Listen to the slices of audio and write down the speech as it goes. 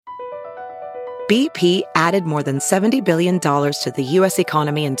BP added more than $70 billion to the U.S.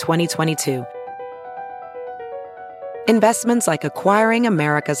 economy in 2022. Investments like acquiring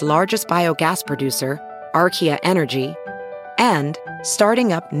America's largest biogas producer, Archaea Energy, and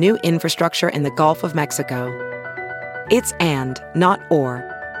starting up new infrastructure in the Gulf of Mexico. It's and, not or.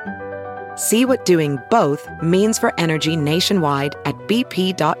 See what doing both means for energy nationwide at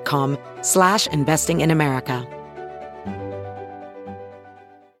bp.com/investing in America.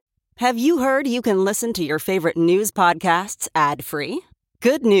 Have you heard you can listen to your favorite news podcasts ad-free?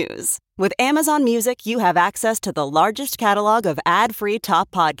 Good news. With Amazon Music, you have access to the largest catalog of ad-free top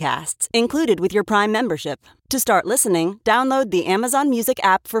podcasts included with your Prime membership. To start listening, download the Amazon Music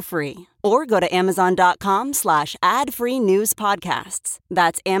app for free or go to amazon.com/ad-free news podcasts.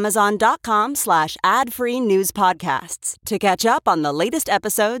 That's amazon.com/ad-free news podcasts to catch up on the latest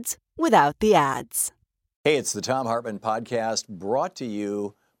episodes without the ads. Hey, it's the Thom Hartmann Podcast brought to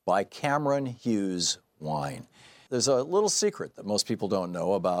you by Cameron Hughes Wine. There's a little secret that most people don't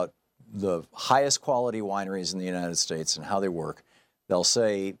know about the highest quality wineries in the United States and how they work. They'll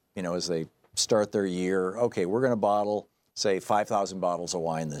say, as they start their year, okay, we're going to bottle, say, 5,000 bottles of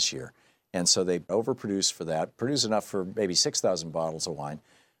wine this year. And so they overproduce for that, produce enough for maybe 6,000 bottles of wine.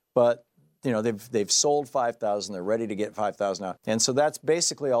 But, they've sold 5,000, they're ready to get 5,000 out. And so that's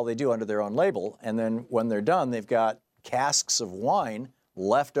basically all they do under their own label. And then when they're done, they've got casks of wine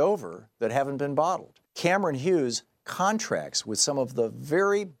left over that haven't been bottled. Cameron Hughes contracts with some of the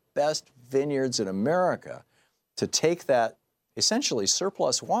very best vineyards in America to take that essentially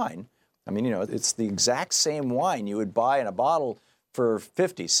surplus wine. I mean, it's the exact same wine you would buy in a bottle for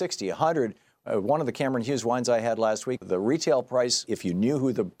 50, 60, 100. One of the Cameron Hughes wines I had last week, the retail price, if you knew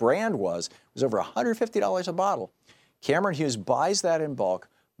who the brand was over $150 a bottle. Cameron Hughes buys that in bulk,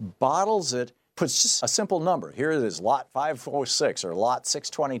 bottles it, puts just a simple number. Here it is, lot 506 or lot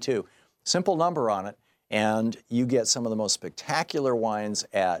 622. Simple number on it, and you get some of the most spectacular wines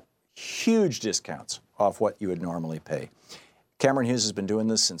at huge discounts off what you would normally pay. Cameron Hughes has been doing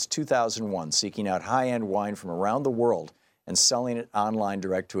this since 2001, seeking out high-end wine from around the world and selling it online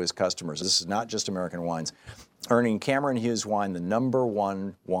direct to his customers. This is not just American wines, earning Cameron Hughes Wine the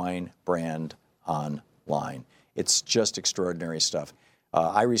 #1 wine brand online. It's just extraordinary stuff.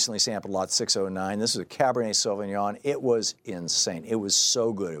 I recently sampled lot 609. This is a Cabernet Sauvignon. It was insane. It was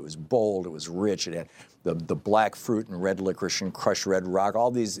so good. It was bold. It was rich. It had the black fruit and red licorice and crushed red rock, all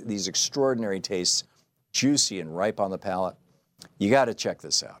these extraordinary tastes, juicy and ripe on the palate. You got to check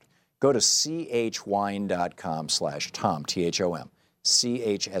this out. Go to chwine.com/Thom, Thom.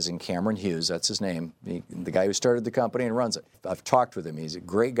 CH as in Cameron Hughes, that's his name, the guy who started the company and runs it. I've talked with him. He's a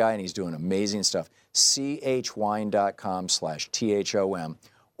great guy and he's doing amazing stuff. chwine.com/Thom,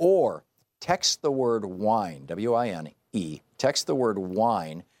 or text the word wine, W-I-N-E, text the word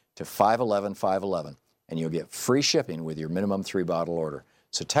wine to 511-511 and you'll get free shipping with your minimum 3-bottle order.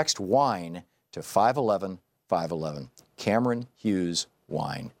 So text wine to 511-511. Cameron Hughes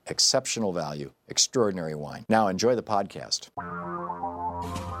Wine. Exceptional value. Extraordinary wine. Now enjoy the podcast.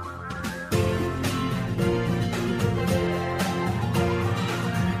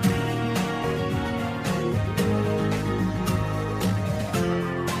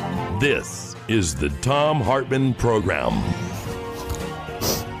 This is the Thom Hartmann Program.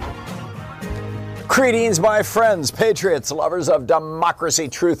 Greetings, my friends, patriots, lovers of democracy,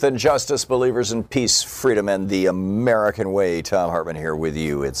 truth, and justice, believers in peace, freedom, and the American way. Thom Hartmann here with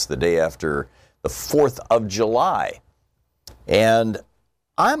you. It's the day after the 4th of July. And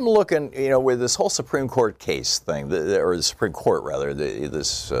I'm looking, with this whole Supreme Court case thing, or the Supreme Court, rather,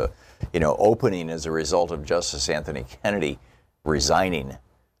 this opening as a result of Justice Anthony Kennedy retiring,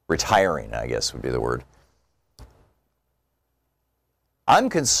 I guess would be the word. I'm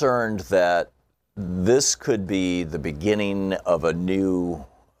concerned that this could be the beginning of a new,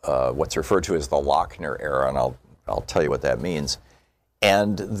 what's referred to as the Lochner era, and I'll tell you what that means.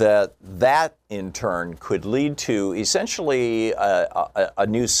 And that in turn could lead to essentially a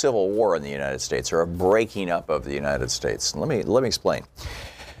new civil war in the United States, or a breaking up of the United States. And let me explain.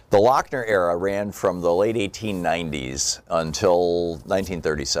 The Lochner era ran from the late 1890s until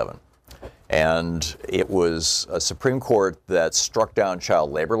 1937. And it was a Supreme Court that struck down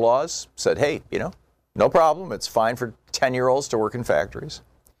child labor laws, said, hey, no problem. It's fine for 10-year-olds to work in factories.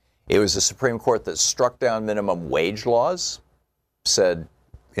 It was a Supreme Court that struck down minimum wage laws, said,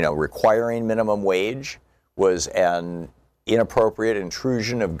 requiring minimum wage was an inappropriate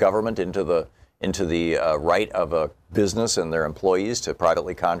intrusion of government into the right of a business and their employees to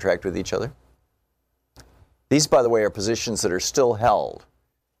privately contract with each other. These, by the way, are positions that are still held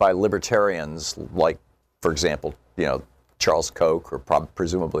by libertarians like, for example, Charles Koch or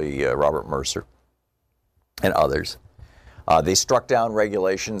presumably Robert Mercer. and others. They struck down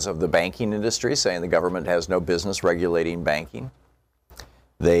regulations of the banking industry, saying the government has no business regulating banking.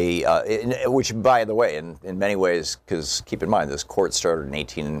 Which, by the way, in many ways, because keep in mind, this court started in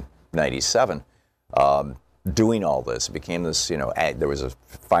 1897, doing all this. It became this, there was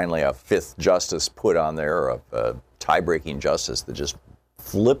finally a fifth justice put on there, a tie-breaking justice that just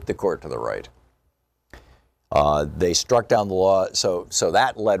flipped the court to the right. They struck down the law, so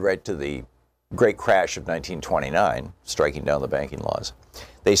that led right to the great crash of 1929, striking down the banking laws.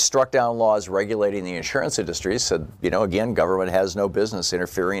 They struck down laws regulating the insurance industry, said, again, government has no business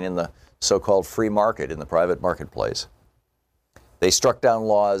interfering in the so-called free market, in the private marketplace. They struck down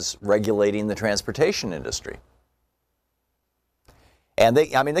laws regulating the transportation industry. And they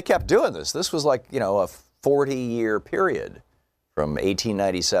kept doing this. This was like, a 40-year period from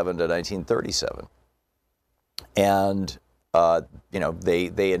 1897 to 1937. And,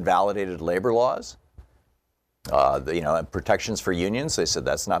 they invalidated labor laws. Protections for unions, they said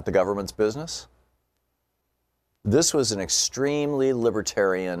that's not the government's business. This was an extremely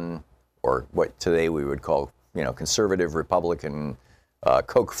libertarian, or what today we would call, conservative Republican,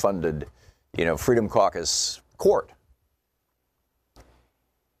 Koch-funded, Freedom Caucus court.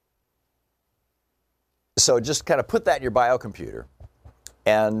 So just kind of put that in your biocomputer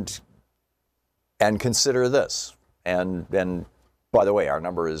and consider this. And by the way, our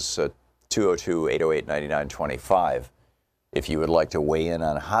number is 202-808-9925 if you would like to weigh in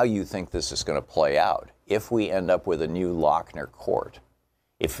on how you think this is going to play out. If we end up with a new Lochner court,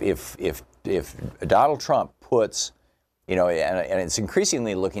 if Donald Trump puts, and it's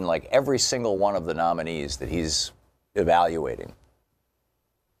increasingly looking like every single one of the nominees that he's evaluating,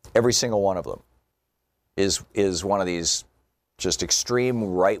 every single one of them is one of these just extreme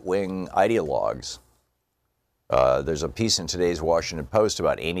right-wing ideologues. There's a piece in today's Washington Post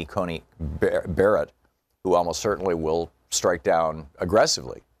about Amy Coney Barrett, who almost certainly will strike down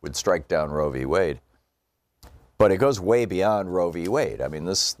aggressively, would strike down Roe v. Wade. But it goes way beyond Roe v. Wade. I mean,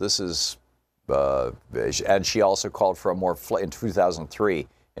 this is, and she also called for in 2003,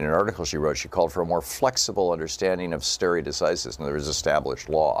 in an article she wrote, she called for a more flexible understanding of stare decisis, and there is established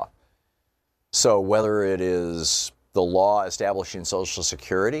law. So whether it is the law establishing Social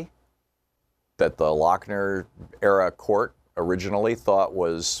Security, that the Lochner era court originally thought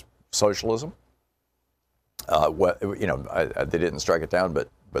was socialism. They didn't strike it down, but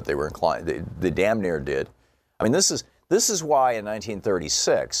they were inclined. They damn near did. I mean, this is why in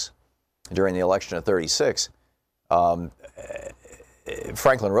 1936, during the election of '36,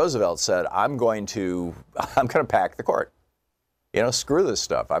 Franklin Roosevelt said, "I'm going to pack the court. Screw this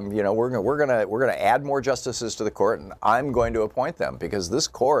stuff. We're gonna add more justices to the court, and I'm going to appoint them because this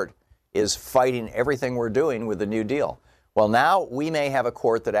court is fighting everything we're doing with the New Deal." Well, now we may have a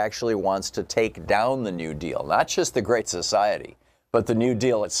court that actually wants to take down the New Deal, not just the Great Society, but the New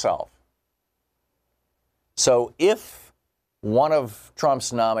Deal itself. So if one of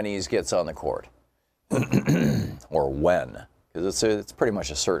Trump's nominees gets on the court, or when, because it's pretty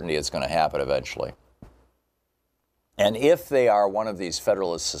much a certainty it's going to happen eventually, and if they are one of these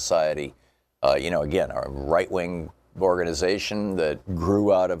Federalist Society, again, a right-wing organization that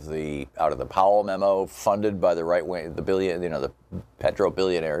grew out of the Powell memo, funded by the right wing, the petro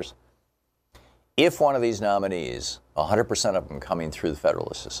billionaires. If one of these nominees, 100% of them coming through the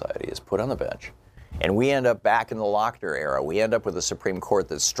Federalist Society, is put on the bench, and we end up back in the Lochner era, we end up with a Supreme Court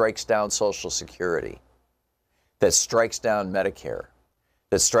that strikes down Social Security, that strikes down Medicare,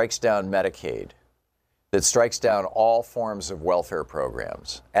 that strikes down Medicaid, that strikes down all forms of welfare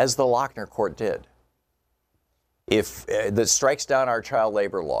programs, as the Lochner court did. That strikes down our child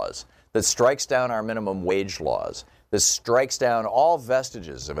labor laws, that strikes down our minimum wage laws, that strikes down all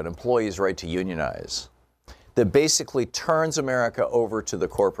vestiges of an employee's right to unionize, that basically turns America over to the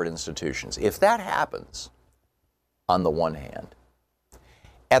corporate institutions. If that happens, on the one hand,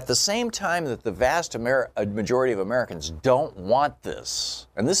 at the same time that the vast majority of Americans don't want this,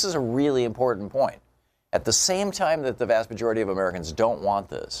 and this is a really important point, at the same time that the vast majority of Americans don't want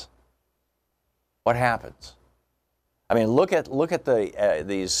this, what happens? I mean, look at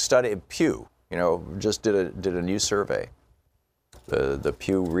these study. Pew, just did a new survey, the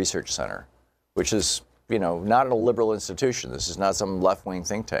Pew Research Center, which is not a liberal institution. This is not some left-wing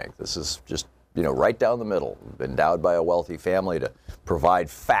think tank. This is just right down the middle, endowed by a wealthy family to provide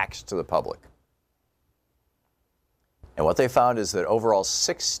facts to the public. And what they found is that overall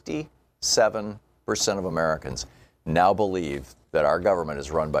 67% of Americans now believe that our government is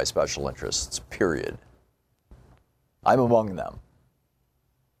run by special interests, period. I'm among them.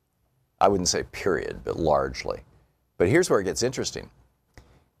 I wouldn't say period, but largely. But here's where it gets interesting.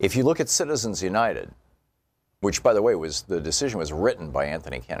 If you look at Citizens United, which, by the way, the decision was written by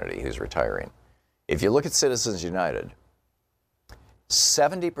Anthony Kennedy, who's retiring. If you look at Citizens United,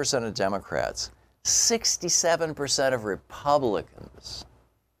 70% of Democrats, 67% of Republicans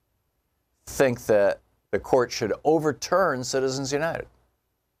think that the court should overturn Citizens United.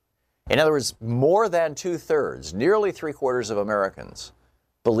 In other words, more than 2/3, nearly 3/4 of Americans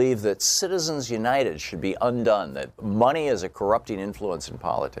believe that Citizens United should be undone, that money is a corrupting influence in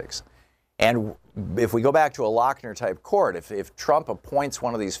politics. And if we go back to a Lochner-type court, if Trump appoints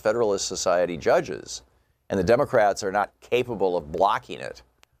one of these Federalist Society judges and the Democrats are not capable of blocking it,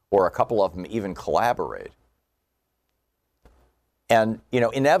 or a couple of them even collaborate, and,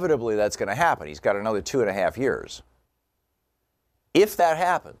 inevitably that's going to happen. He's got another 2.5 years. If that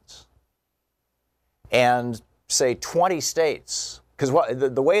happens, and say 20 states, because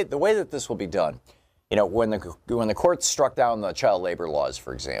the way that this will be done, when the court struck down the child labor laws,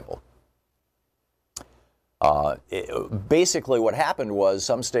 for example, basically what happened was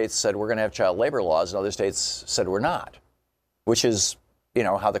some states said we're going to have child labor laws, and other states said we're not, which is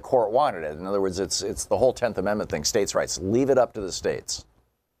how the court wanted it. In other words, it's the whole 10th Amendment thing, states' rights. Leave it up to the states.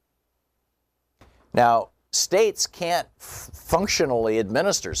 Now, states can't functionally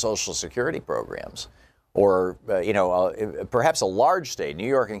administer Social Security programs, or perhaps a large state. New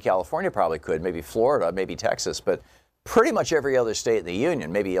York and California probably could, maybe Florida, maybe Texas, but pretty much every other state in the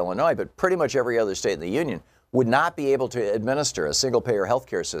union, maybe Illinois, but pretty much every other state in the union would not be able to administer a single-payer health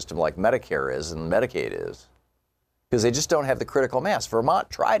care system like Medicare is and Medicaid is, because they just don't have the critical mass. Vermont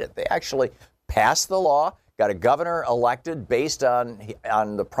tried it. They actually passed the law, got a governor elected based on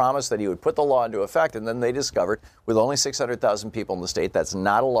the promise that he would put the law into effect, and then they discovered with only 600,000 people in the state, that's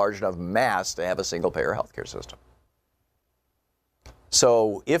not a large enough mass to have a single-payer health care system.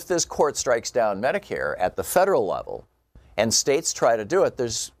 So if this court strikes down Medicare at the federal level and states try to do it,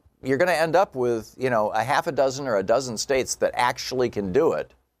 you're going to end up with, a half a dozen or a dozen states that actually can do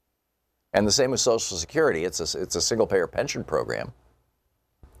it. And the same with Social Security. It's a single-payer pension program.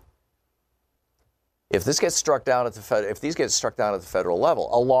 If this gets struck down at these get struck down at the federal level,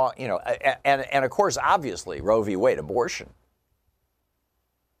 a law, and of course, obviously, Roe v. Wade, abortion,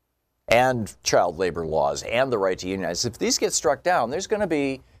 and child labor laws, and the right to unionize. If these get struck down, there's going to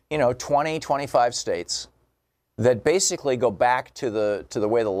be, 20, 25 states that basically go back to the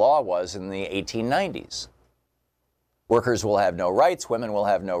way the law was in the 1890s. Workers will have no rights, women will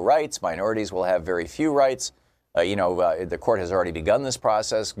have no rights, minorities will have very few rights. The court has already begun this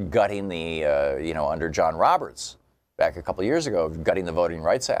process, gutting under John Roberts, back a couple of years ago, gutting the Voting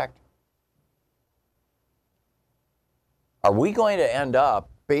Rights Act. Are we going to end up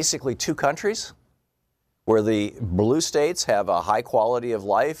basically two countries where the blue states have a high quality of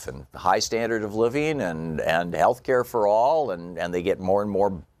life and high standard of living and health care for all, and they get more and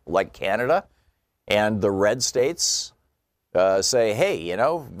more like Canada, and the red states say, hey,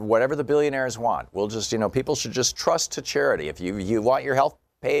 whatever the billionaires want, we'll just, people should just trust to charity. If you want your health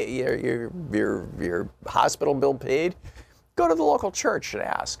pay, your hospital bill paid, go to the local church and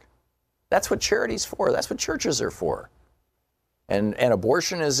ask. That's what charity's for. That's what churches are for. And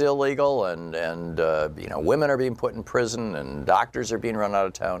abortion is illegal, and women are being put in prison, and doctors are being run out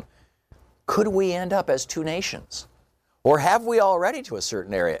of town. Could we end up as two nations, or have we already to a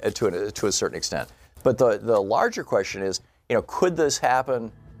certain area, to a certain extent? But the larger question is, could this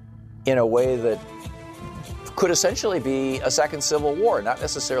happen in a way that could essentially be a second civil war, not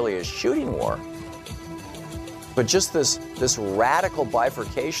necessarily a shooting war, but just this radical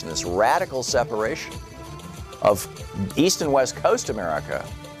bifurcation, this radical separation of East and West Coast America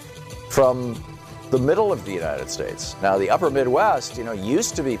from the middle of the United States. Now, the upper Midwest,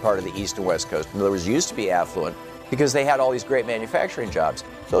 used to be part of the East and West Coast. In other words, used to be affluent because they had all these great manufacturing jobs.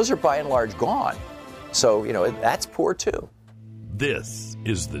 Those are by and large gone. So, that's poor too. This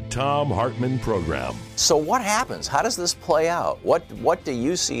is the Thom Hartmann Program. So what happens? How does this play out? What do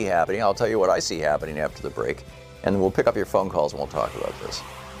you see happening? I'll tell you what I see happening after the break, and we'll pick up your phone calls and we'll talk about this.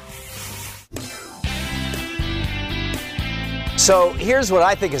 So here's what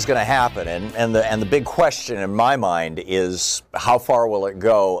I think is going to happen, and the big question in my mind is how far will it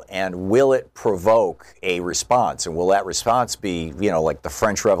go, and will it provoke a response? And will that response be, like the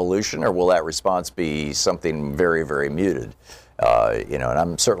French Revolution, or will that response be something very, very muted? And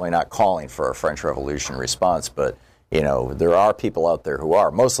I'm certainly not calling for a French Revolution response, but, there are people out there who are,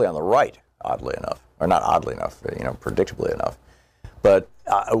 mostly on the right, oddly enough, or not oddly enough, predictably enough. But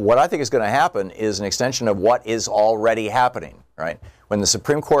what I think is going to happen is an extension of what is already happening, right? When the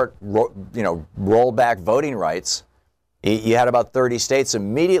Supreme Court, rolled back voting rights, you had about 30 states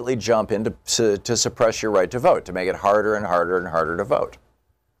immediately jump in to suppress your right to vote, to make it harder and harder and harder to vote.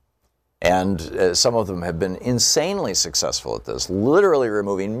 And some of them have been insanely successful at this, literally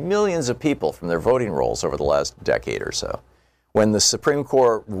removing millions of people from their voting rolls over the last decade or so. When the Supreme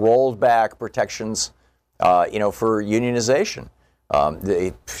Court rolled back protections, for unionization,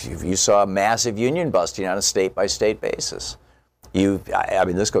 you saw massive union busting on a state-by-state basis.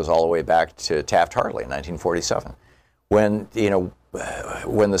 This goes all the way back to Taft-Hartley in 1947, when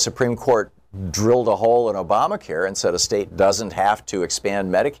the Supreme Court drilled a hole in Obamacare and said a state doesn't have to expand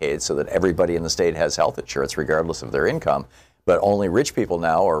Medicaid so that everybody in the state has health insurance regardless of their income, but only rich people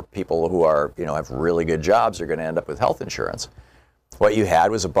now, or people who are, have really good jobs, are going to end up with health insurance. What you had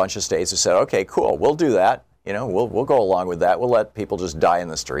was a bunch of states who said, okay, cool, we'll do that. We'll go along with that. We'll let people just die in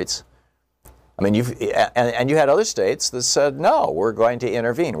the streets. I mean, you had other states that said, no, we're going to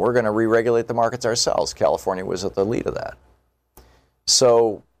intervene. We're going to re-regulate the markets ourselves. California was at the lead of that.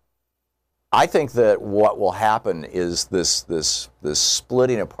 So I think that what will happen is this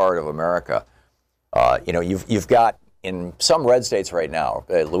splitting apart of America. You've got in some red states right now,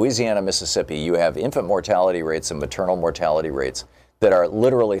 Louisiana, Mississippi, you have infant mortality rates and maternal mortality rates that are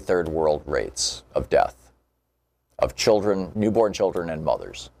literally third world rates of death of children, newborn children and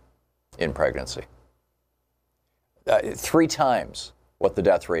mothers in pregnancy. 3 times what the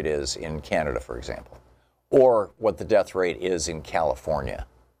death rate is in Canada, for example, or what the death rate is in California.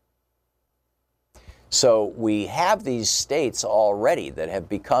 So we have these states already that have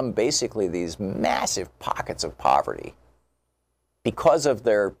become basically these massive pockets of poverty because of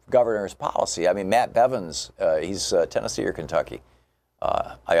their governor's policy. I mean, Matt Bevins, he's Tennessee or Kentucky.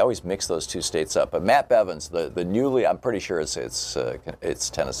 I always mix those two states up. But Matt Bevins, the newly, I'm pretty sure it's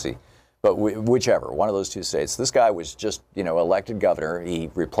Tennessee, but whichever, one of those two states. This guy was just, elected governor. He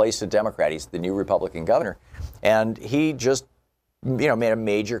replaced a Democrat. He's the new Republican governor. And he just made a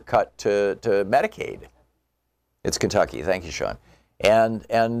major cut to Medicaid. It's Kentucky. Thank you, Sean.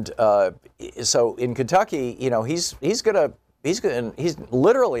 And so in Kentucky, he's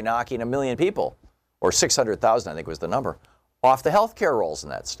literally knocking 1 million people, or 600,000, I think was the number, off the health care rolls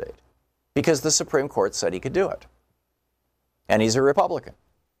in that state, because the Supreme Court said he could do it. And he's a Republican.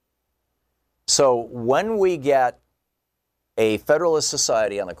 So when we get a Federalist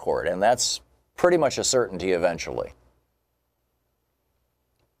Society on the court, and that's pretty much a certainty eventually,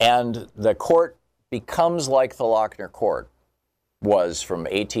 and the court becomes like the Lochner Court was from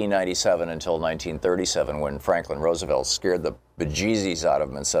 1897 until 1937, when Franklin Roosevelt scared the bejesus out of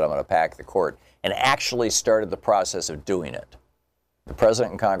him and said, I'm going to pack the court, and actually started the process of doing it. The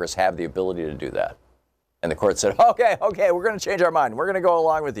President and Congress have the ability to do that. And the court said, okay, we're going to change our mind. We're going to go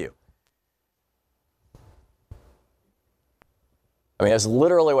along with you. I mean, that's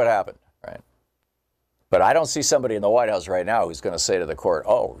literally what happened, right? But I don't see somebody in the White House right now who's going to say to the court,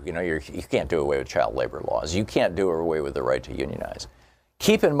 you can't do away with child labor laws. You can't do away with the right to unionize.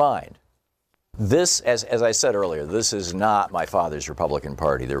 Keep in mind, this, as I said earlier, this is not my father's Republican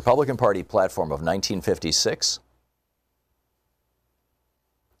Party. The Republican Party platform of 1956,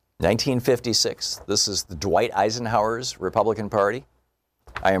 this is the Dwight Eisenhower's Republican Party.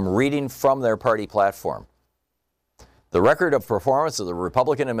 I am reading from their party platform. The record of performance of the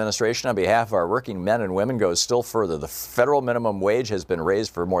Republican administration on behalf of our working men and women goes still further. The federal minimum wage has been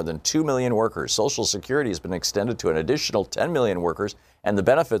raised for more than 2 million workers. Social Security has been extended to an additional 10 million workers, and the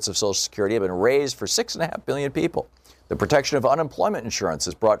benefits of Social Security have been raised for 6.5 million people. The protection of unemployment insurance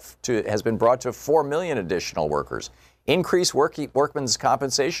has been brought to 4 million additional workers. Increased workmen's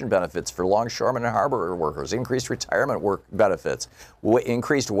compensation benefits for longshoremen and harbor workers, increased retirement benefits,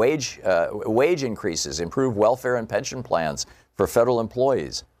 increased wage increases, improved welfare and pension plans for federal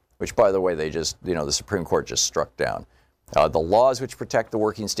employees, which, by the way, the Supreme Court just struck down. The laws which protect the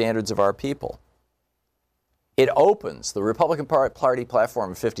working standards of our people. It opens, the Republican Party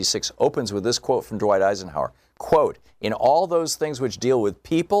platform of 56 opens with this quote from Dwight Eisenhower, quote, "In all those things which deal with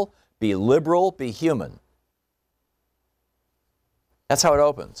people, be liberal, be human." That's how it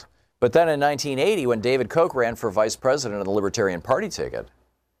opens. But then in 1980, when David Koch ran for vice president of the Libertarian Party ticket,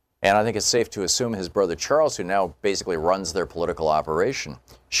 and I think it's safe to assume his brother Charles, who now basically runs their political operation,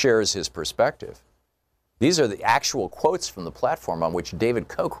 shares his perspective. These are the actual quotes from the platform on which David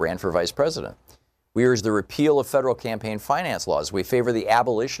Koch ran for vice president. We urge the repeal of federal campaign finance laws. We favor the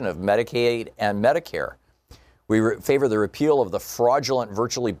abolition of Medicaid and Medicare. We favor the repeal of the fraudulent,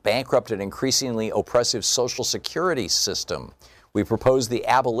 virtually bankrupt, and increasingly oppressive Social Security system. We propose the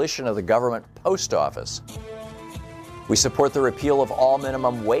abolition of the government post office. We support the repeal of all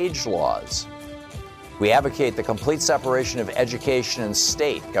minimum wage laws. We advocate the complete separation of education and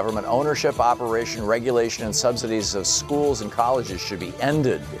state. Government ownership, operation, regulation, and subsidies of schools and colleges should be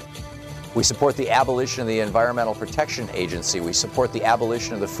ended. We support the abolition of the Environmental Protection Agency. We support the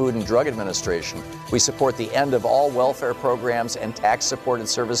abolition of the Food and Drug Administration. We support the end of all welfare programs and tax-supported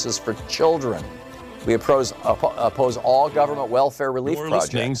services for children. We oppose all government welfare relief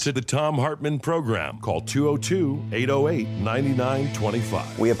projects. You're listening to the Thom Hartmann Program. Call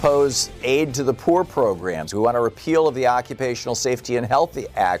 202-808-9925. We oppose aid to the poor programs. We want a repeal of the Occupational Safety and Health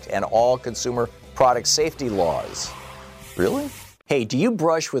Act and all consumer product safety laws. Really? Hey, do you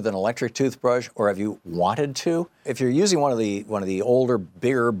brush with an electric toothbrush, or have you wanted to? If you're using one of the older,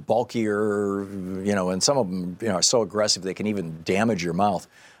 bigger, bulkier, and some of them are so aggressive they can even damage your mouth,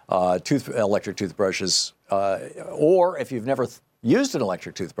 electric toothbrushes, or if you've never used an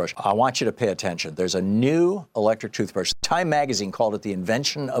electric toothbrush, I want you to pay attention. There's a new electric toothbrush. Time magazine called it the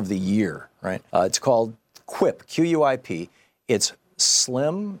invention of the year, right? It's called Quip, Q-U-I-P. It's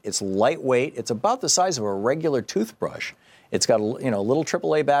slim, it's lightweight, it's about the size of a regular toothbrush. It's got a little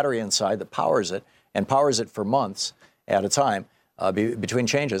AAA battery inside that powers it, and powers it for months at a time between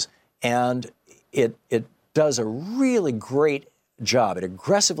changes. And it does a really great job. It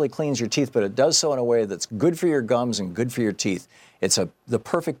aggressively cleans your teeth, but it does so in a way that's good for your gums and good for your teeth. It's the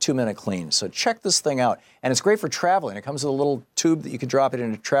perfect 2-minute clean. So check this thing out. And it's great for traveling. It comes with a little tube that you can drop it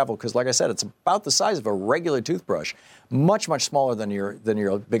into travel because, like I said, it's about the size of a regular toothbrush, much, much smaller than your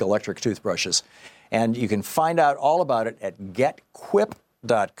big electric toothbrushes. And you can find out all about it at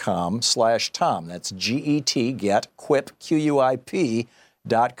getquip.com/Thom. That's G-E-T, getquip,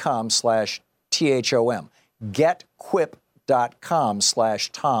 Quip.com/THOM.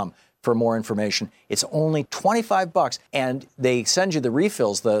 Getquip.com/Thom for more information. It's only $25, and they send you the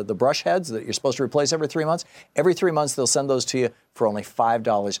refills, the brush heads that you're supposed to replace every 3 months. Every 3 months, they'll send those to you for only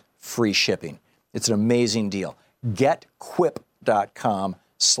 $5 free shipping. It's an amazing deal.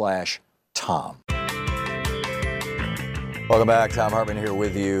 Getquip.com/Thom. Welcome back. Thom Hartmann here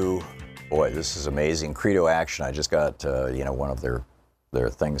with you. Boy, this is amazing. Credo Action. I just got, one of their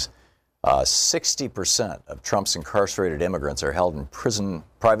things. 60% of Trump's incarcerated immigrants are held in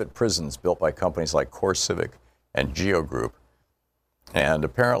private prisons built by companies like CoreCivic and Geo Group. And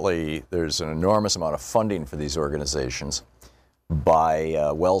apparently there's an enormous amount of funding for these organizations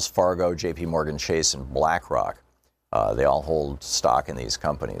by Wells Fargo, JP Morgan Chase, and BlackRock. They all hold stock in these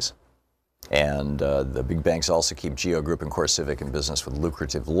companies. And the big banks also keep Geo Group and CoreCivic in business with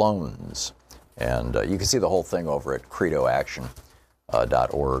lucrative loans. And you can see the whole thing over at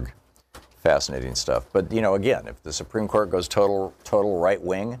credoaction.org. Fascinating stuff. But, again, if the Supreme Court goes total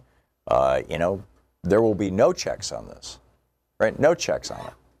right-wing, there will be no checks on this, right? No checks on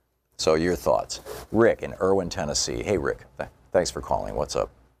it. So your thoughts. Rick in Irwin, Tennessee. Hey, Rick, thanks for calling. What's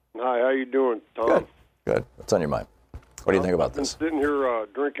up? Hi, how you doing, Thom? Good. What's on your mind? What do you think about this? I've been sitting here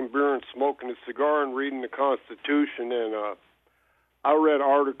drinking beer and smoking a cigar and reading the Constitution, and I read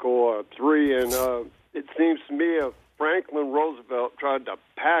Article 3, and it seems to me if Franklin Roosevelt tried to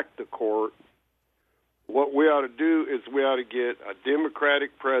pack the court, what we ought to do is we ought to get a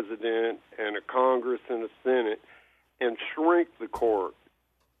Democratic president and a Congress and a Senate and shrink the court.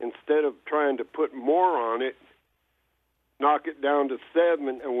 Instead of trying to put more on it, knock it down to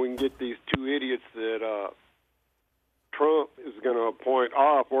 7, and we can get these two idiots that Trump is going to appoint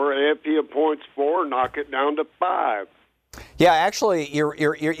off, or if he appoints 4, knock it down to 5. Yeah, actually, you're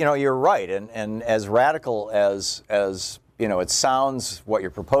right, and as radical as it sounds, what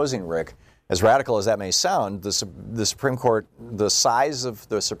you're proposing, Rick, as radical as that may sound, the Supreme Court, the size of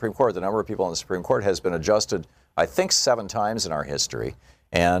the Supreme Court, the number of people on the Supreme Court has been adjusted, I think, 7 times in our history,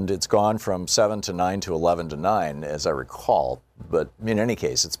 and it's gone from 7 to 9 to 11 to 9, as I recall. But in any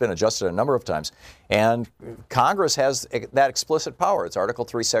case, it's been adjusted a number of times, and Congress has that explicit power. It's Article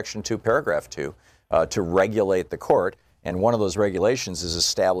 3, Section 2, Paragraph 2, to regulate the court. And one of those regulations is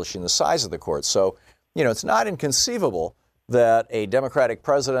establishing the size of the court. So, it's not inconceivable that a Democratic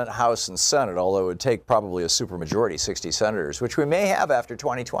president, House, and Senate, although it would take probably a supermajority, 60 senators, which we may have after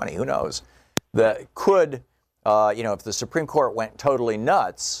 2020, who knows, that could, if the Supreme Court went totally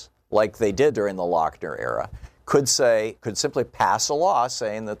nuts, like they did during the Lochner era, could simply pass a law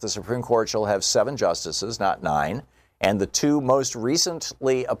saying that the Supreme Court shall have 7 justices, not 9, and the 2 most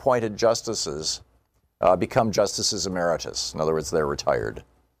recently appointed justices become justices emeritus. In other words, they're retired.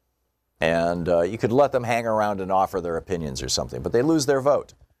 And you could let them hang around and offer their opinions or something, but they lose their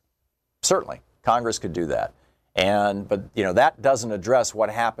vote. Certainly, Congress could do that. But that doesn't address what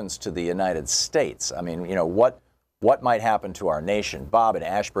happens to the United States. I mean, what might happen to our nation? Bob in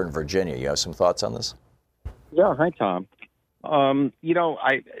Ashburn, Virginia, you have some thoughts on this? Yeah, hi, Tom.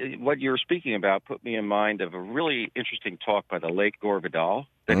 What you were speaking about put me in mind of a really interesting talk by the late Gore Vidal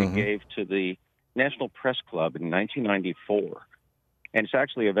that he gave to the National Press Club in 1994. and it's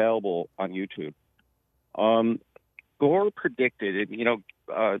actually available on YouTube. Gore predicted,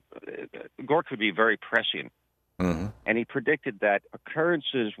 Gore could be very prescient, and he predicted that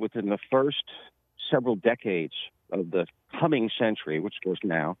occurrences within the first several decades of the coming century, which goes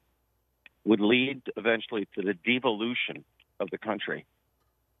now, would lead eventually to the devolution of the country.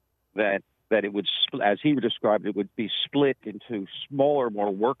 That it would, as he described it, would be split into smaller, more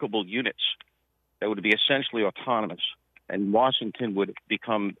workable units that would be essentially autonomous. And Washington would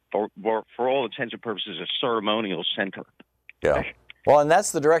become, for all intents and purposes, a ceremonial center. Yeah. Well, and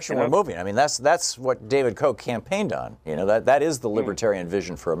that's the direction we're moving. I mean, that's what David Koch campaigned on. That is the libertarian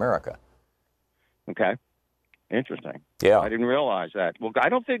vision for America. Okay. Interesting. Yeah. I didn't realize that. Well, I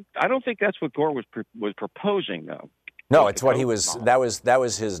don't think that's what Gore was proposing, though. No, it's what he was. That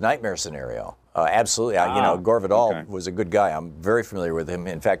was his nightmare scenario. Absolutely. Gore Vidal was a good guy. I'm very familiar with him.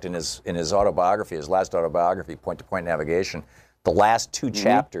 In fact, in his autobiography, his last autobiography, Point to Point Navigation, the last two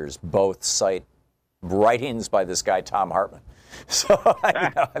chapters both cite writings by this guy Thom Hartmann. So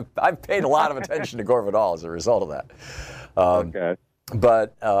I've paid a lot of attention to Gore Vidal as a result of that. Okay.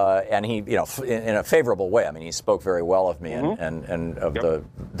 But and he, in a favorable way. I mean, he spoke very well of me and of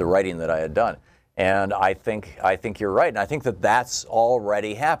the writing that I had done. And I think you're right, and I think that's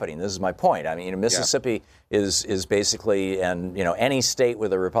already happening. This is my point. I mean, Mississippi is basically, and any state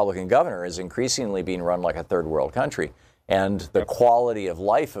with a Republican governor is increasingly being run like a third world country, and the quality of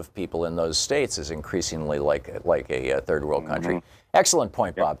life of people in those states is increasingly like a third world country. Excellent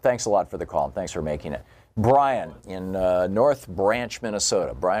point, Bob. Thanks a lot for the call, and thanks for making it. Brian in North Branch,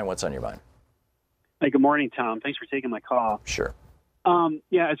 Minnesota. Brian, what's on your mind? Hey, good morning, Tom. Thanks for taking my call. Sure.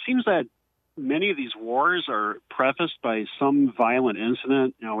 It seems that many of these wars are prefaced by some violent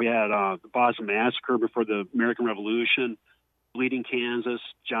incident. We had the Boston Massacre before the American Revolution, Bleeding Kansas,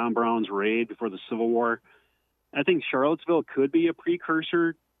 John Brown's raid before the Civil War. I think Charlottesville could be a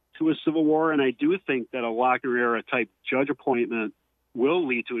precursor to a civil war, and I do think that a Lochner-era type judge appointment will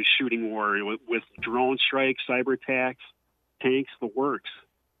lead to a shooting war with drone strikes, cyber attacks, tanks, the works.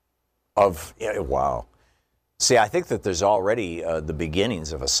 Wow. See, I think that there's already the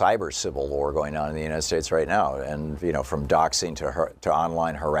beginnings of a cyber civil war going on in the United States right now, and from doxing to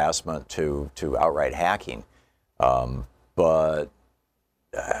online harassment to outright hacking. But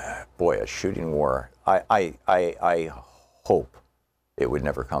boy, a shooting war. I hope it would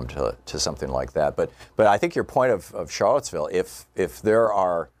never come to something like that. But I think your point of Charlottesville, if there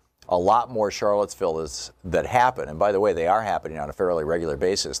are a lot more Charlottesvilles that happen, and by the way, they are happening on a fairly regular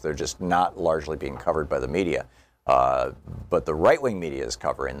basis. They're just not largely being covered by the media. But the right-wing media is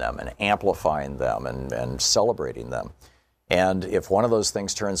covering them and amplifying them and celebrating them. And if one of those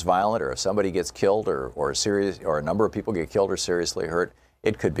things turns violent, or if somebody gets killed, or a number of people get killed or seriously hurt,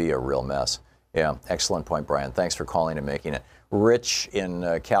 it could be a real mess. Yeah, excellent point, Brian. Thanks for calling and making it. Rich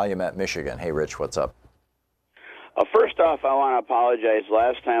in Calumet, Michigan. Hey, Rich, what's up? First off, I want to apologize.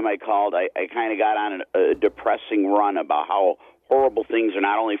 Last time I called, I kind of got on a depressing run about how horrible things are,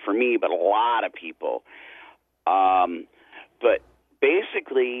 not only for me, but a lot of people. But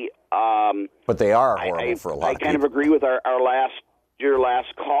basically... but they are horrible for a lot of people. I kind of agree with your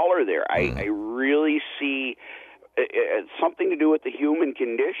last caller there. I really see... It's something to do with the human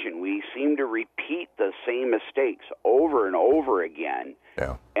condition. We seem to repeat the same mistakes over and over again.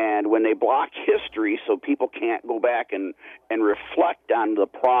 Yeah. And when they block history so people can't go back and reflect on the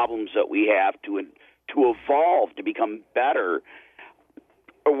problems that we have to evolve, to become better,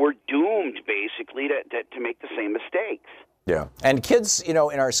 we're doomed basically to make the same mistakes. Yeah. And kids, in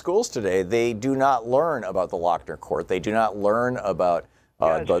our schools today, they do not learn about the Lochner Court. They do not learn about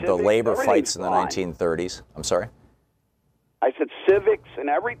the labor fights in the 1930s. I'm sorry? I said civics and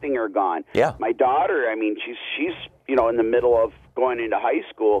everything are gone. Yeah. My daughter, I mean, she's in the middle of going into high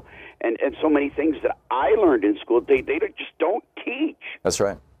school, and so many things that I learned in school, they just don't teach. That's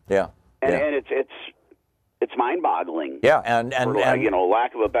right. Yeah. And it's mind-boggling. Yeah, and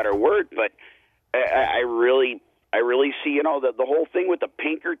lack of a better word, but I really see the whole thing with the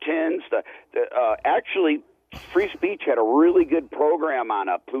Pinkertons. Actually, Free Speech had a really good program on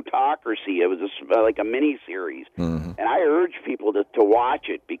a plutocracy. It was like a mini-series. And I urge people to watch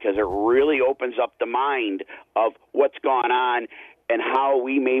it because it really opens up the mind of what's gone on and how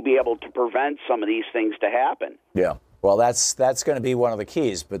we may be able to prevent some of these things to happen. Yeah. Well, that's going to be one of the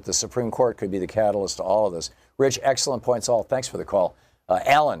keys, but the Supreme Court could be the catalyst to all of this. Rich, excellent points all. Thanks for the call.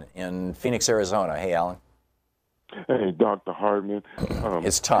 Alan in Phoenix, Arizona. Hey, Alan. Hey, Dr. Hartmann.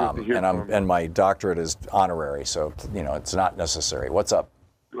 It's Thom, and my doctorate is honorary, so it's not necessary. What's up?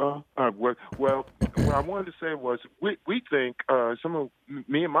 What I wanted to say was we think,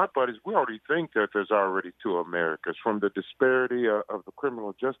 me and my buddies, we already think that there's already two Americas, from the disparity of the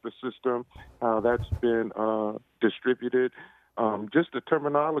criminal justice system, how that's been distributed. Just the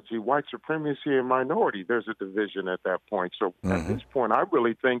terminology, white supremacy and minority, there's a division at that point. So at this point, I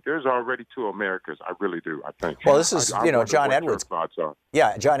really think there's already two Americas. I really do, I think. Well, this is, John Edwards. Thoughts are.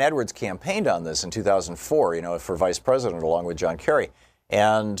 Yeah, John Edwards campaigned on this in 2004, for vice president along with John Kerry.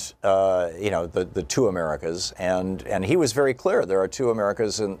 And, the two Americas. And he was very clear. There are two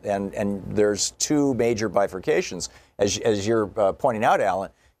Americas and there's two major bifurcations. As you're pointing out,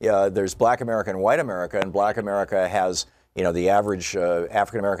 Alan, there's Black America and White America. And Black America has, the average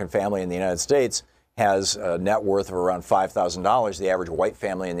African-American family in the United States has a net worth of around $5,000. The average white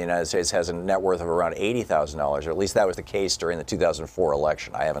family in the United States has a net worth of around $80,000, or at least that was the case during the 2004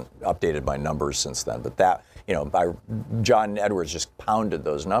 election. I haven't updated my numbers since then, but that, John Edwards just pounded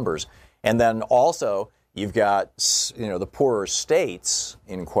those numbers. And then also you've got, the poorer states,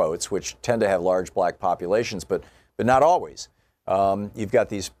 in quotes, which tend to have large black populations, but not always. You've got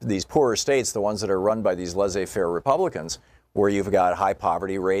these poorer states, the ones that are run by these laissez-faire Republicans, where you've got high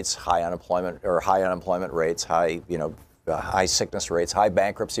poverty rates, high unemployment rates, high sickness rates, high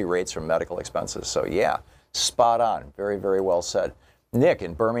bankruptcy rates from medical expenses. So yeah, spot on. Very, very well said. Nick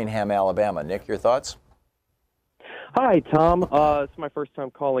in Birmingham, Alabama. Nick, your thoughts? Hi, Tom. It's my first time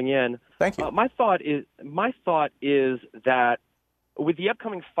calling in. Thank you. My thought is that with the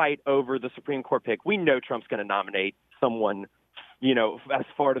upcoming fight over the Supreme Court pick, we know Trump's going to nominate someone, as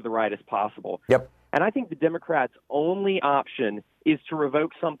far to the right as possible. Yep. And I think the Democrats' only option is to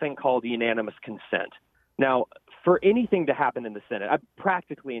revoke something called unanimous consent. Now, for anything to happen in the Senate,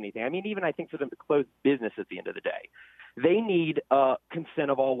 practically anything, even I think for them to close business at the end of the day, they need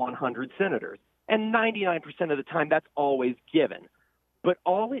consent of all 100 senators. And 99% of the time, that's always given. But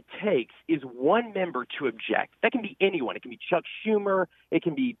all it takes is one member to object. That can be anyone. It can be Chuck Schumer. It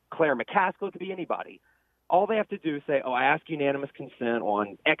can be Claire McCaskill. It can be anybody. All they have to do is say, I ask unanimous consent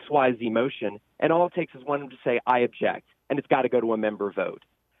on XYZ motion, and all it takes is one to say, I object, and it's got to go to a member vote.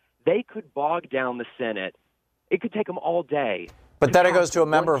 They could bog down the Senate. It could take them all day. But then it goes to a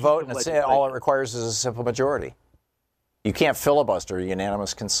member vote, and all it requires is a simple majority. You can't filibuster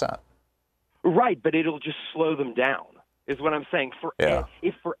unanimous consent. Right, but it'll just slow them down, is what I'm saying.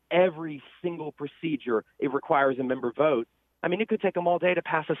 If for every single procedure it requires a member vote, it could take them all day to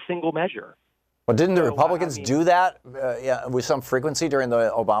pass a single measure. Well, didn't the Republicans do that with some frequency during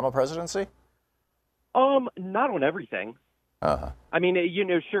the Obama presidency? Not on everything. Uh-huh.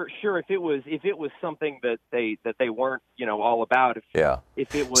 Sure. If it was something that they weren't, all about.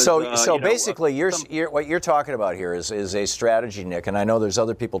 If it was. So basically, what you're talking about here is a strategy, Nick, and I know there's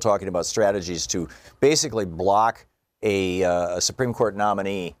other people talking about strategies to basically block a Supreme Court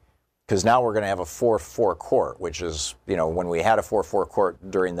nominee, because now we're going to have a 4-4 court, which is, when we had a 4-4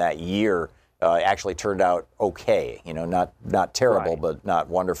 court during that year, actually turned out okay. Not terrible, right, but not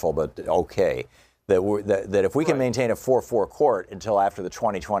wonderful, but okay. That if we can maintain a 4-4 court until after the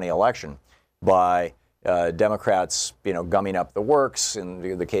 2020 election by Democrats, gumming up the works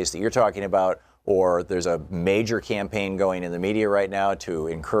in the case that you're talking about, or there's a major campaign going in the media right now to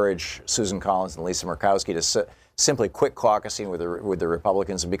encourage Susan Collins and Lisa Murkowski to simply quit caucusing with the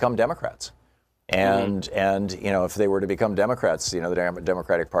Republicans and become Democrats. And if they were to become Democrats, the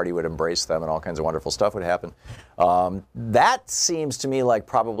Democratic Party would embrace them and all kinds of wonderful stuff would happen. That seems to me like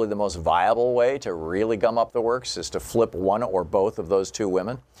probably the most viable way to really gum up the works, is to flip one or both of those two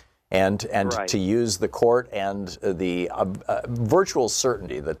women and right, to use the court and the virtual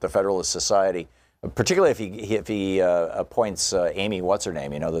certainty that the Federalist Society, particularly if he appoints Amy, what's her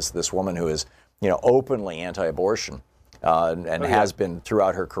name, this woman who is openly anti-abortion. Has been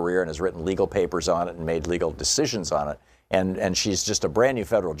throughout her career and has written legal papers on it and made legal decisions on it. And she's just a brand new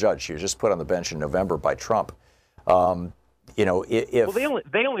federal judge. She was just put on the bench in November by Trump. Well, they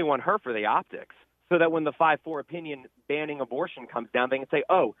only want her for the optics, so that when the 5-4 opinion banning abortion comes down, they can say,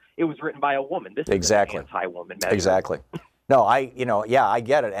 "Oh, it was written by a woman. This is an anti-woman measure." Exactly. No, I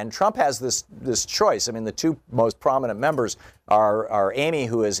get it. And Trump has this choice. The two most prominent members are Amy,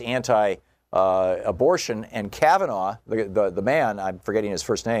 who is abortion, and Kavanaugh, the man, I'm forgetting his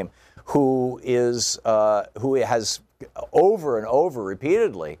first name, who has over and over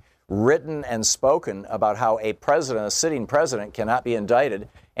repeatedly written and spoken about how a sitting president cannot be indicted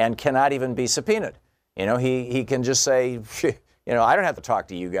and cannot even be subpoenaed. He can just say, I don't have to talk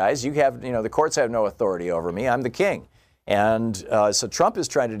to you guys. You have, the courts have no authority over me. I'm the king. And so Trump is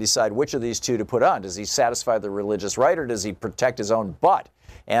trying to decide which of these two to put on. Does he satisfy the religious right, or does he protect his own butt?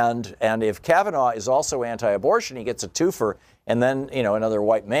 And if Kavanaugh is also anti-abortion, he gets a twofer. and then, another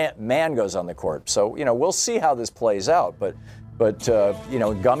white man goes on the court. So, we'll see how this plays out. But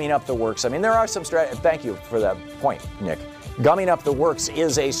gumming up the works. I mean, there are some strategies. Thank you for that point, Nick. Gumming up the works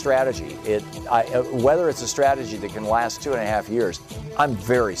is a strategy. Whether it's a strategy that can last 2.5 years, I'm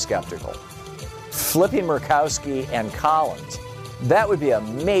very skeptical. Flipping Murkowski and Collins, that would be a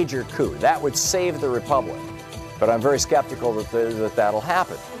major coup. That would save the republic. But I'm very skeptical that that'll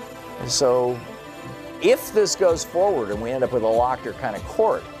happen. So if this goes forward and we end up with a Lochner kind of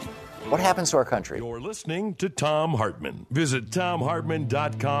court, what happens to our country? You're listening to Thom Hartmann. Visit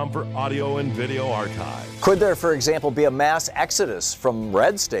thomhartmann.com for audio and video archive. Could there, for example, be a mass exodus from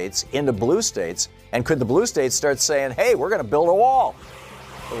red states into blue states? And could the blue states start saying, hey, we're going to build a wall?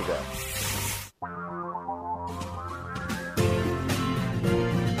 What is that?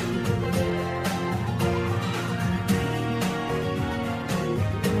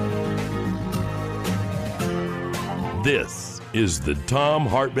 This is the Thom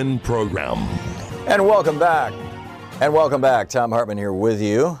Hartmann Program. And welcome back. Thom Hartmann here with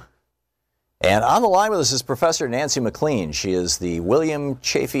you. And on the line with us is Professor Nancy MacLean. She is the William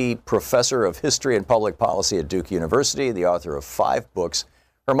Chafee Professor of History and Public Policy at Duke University, the author of 5 books.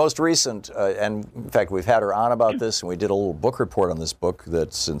 Her most recent, and in fact, we've had her on about this, and we did a little book report on this book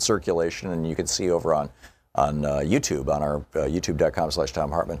that's in circulation, and you can see over on YouTube, on our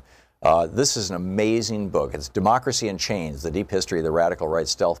youtube.com/Thom Hartmann. This is an amazing book. It's Democracy in Chains, the Deep History of the Radical Right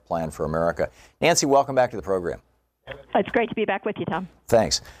Stealth Plan for America. Nancy, welcome back to the program. It's great to be back with you, Tom.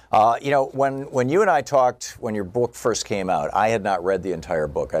 Thanks. When you and I talked, when your book first came out, I had not read the entire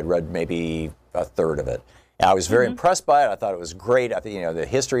book. I'd read maybe a third of it. And I was very impressed by it. I thought it was great. I think, the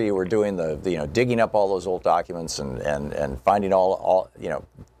history you were doing, digging up all those old documents and finding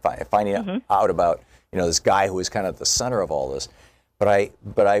finding out about, this guy who was kind of at the center of all this. But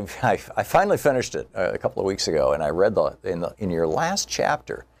I finally finished it a couple of weeks ago, and I read in your last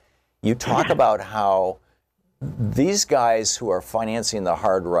chapter, you talk about how these guys who are financing the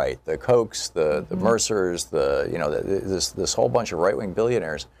hard right, the Kochs, the Mercers, this whole bunch of right-wing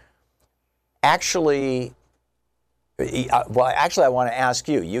billionaires, actually, I want to ask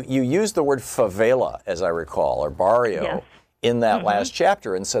you. You used the word favela, as I recall, or barrio, in that last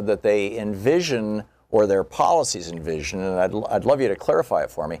chapter, and said that they envision, or their policies envision, and I'd love you to clarify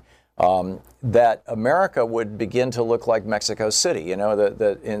it for me, that America would begin to look like Mexico City.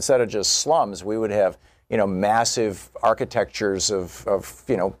 That instead of just slums, we would have, massive architectures of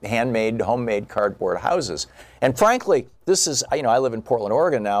homemade cardboard houses. And frankly, this is, I live in Portland,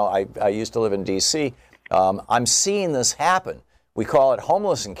 Oregon now. I used to live in D.C. I'm seeing this happen. We call it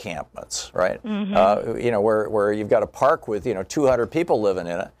homeless encampments, right? Where you've got a park with, 200 people living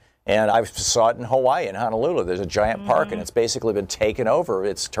in it. And I saw it in Hawaii, in Honolulu. There's a giant park, and it's basically been taken over.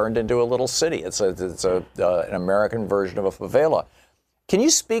 It's turned into a little city. It's an American version of a favela. Can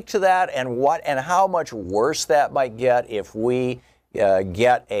you speak to that and how much worse that might get if we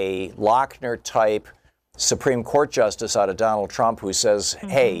get a Lochner-type Supreme Court justice out of Donald Trump who says,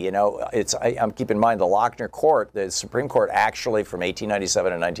 hey, I'm keeping in mind the Lochner Court, the Supreme Court actually from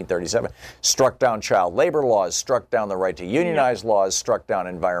 1897 and 1937 struck down child labor laws, struck down the right to unionize laws, struck down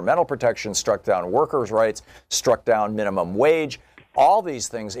environmental protections, struck down workers' rights, struck down minimum wage, all these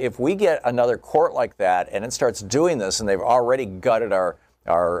things. If we get another court like that and it starts doing this, and they've already gutted our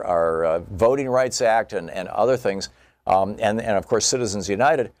Voting Rights Act and other things, and of course Citizens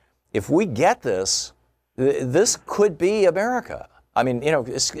United, if we get this, this could be America. I mean,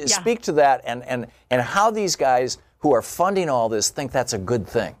 speak to that and how these guys who are funding all this think that's a good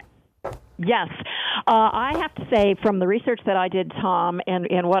thing. Yes. I have to say, from the research that I did, Tom,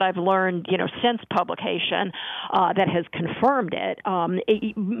 and what I've learned, since publication that has confirmed it,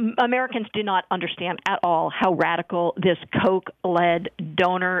 Americans do not understand at all how radical this Koch-led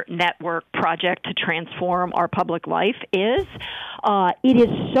donor network project to transform our public life is. It is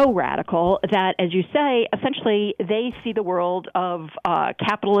so radical that, as you say, essentially they see the world of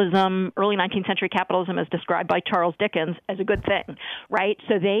capitalism, early 19th century capitalism as described by Charles Dickens, as a good thing, right?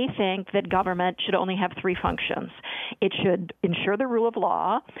 So they think that government should only have 3 functions. It should ensure the rule of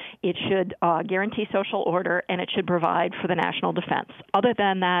law, it should guarantee social order, and it should provide for the national defense. Other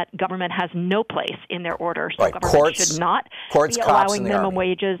than that, government has no place in their order. So government should not be allowing minimum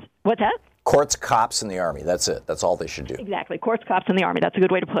wages. What's that? Courts, cops, and the Army. That's it. That's all they should do. Exactly. Courts, cops, and the Army. That's a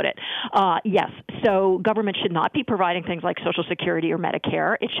good way to put it. Yes. So government should not be providing things like Social Security or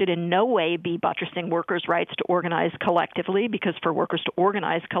Medicare. It should in no way be buttressing workers' rights to organize collectively, because for workers to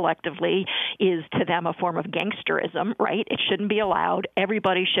organize collectively is to them a form of gangsterism, right? It shouldn't be allowed.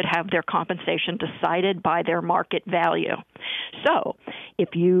 Everybody should have their compensation decided by their market value. So if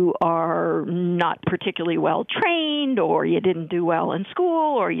you are not particularly well trained, or you didn't do well in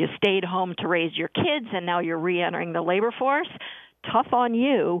school, or you stayed home to raise your kids and now you're re-entering the labor force, tough on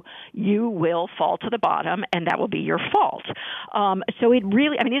you, you will fall to the bottom, and that will be your fault. So it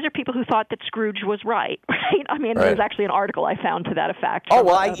really, I mean, these are people who thought that Scrooge was right? I mean, right. There was actually an article I found to that effect. Oh,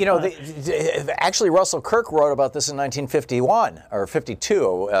 well, actually, Russell Kirk wrote about this in 1951, or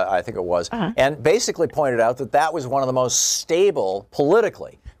 52, I think it was, and basically pointed out that that was one of the most stable,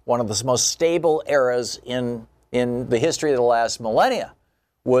 politically, one of the most stable eras in the history of the last millennia.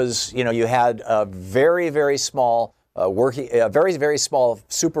 Was, you had a very, very small a very, very small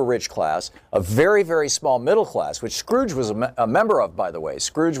super rich class, a very, very small middle class, which Scrooge was a member of, by the way.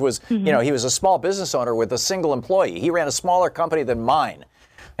 Scrooge was, he was a small business owner with a single employee. He ran a smaller company than mine.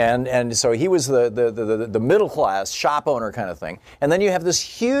 And so he was the middle class shop owner kind of thing. And then you have this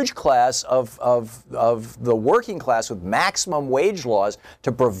huge class of the working class with maximum wage laws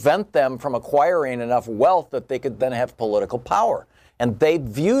to prevent them from acquiring enough wealth that they could then have political power. And they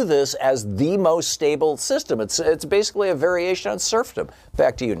view this as the most stable system. It's basically a variation on serfdom.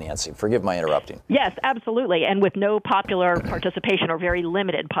 Back to you, Nancy. Forgive my interrupting. Yes, absolutely. And with no popular participation, or very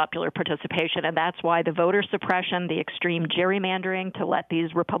limited popular participation. And that's why the voter suppression, the extreme gerrymandering to let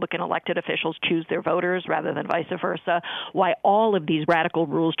these Republican elected officials choose their voters rather than vice versa, why all of these radical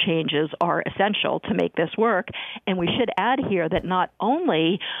rules changes are essential to make this work. And we should add here that not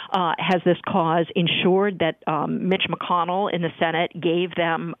only has this cause ensured that Mitch McConnell in the Senate gave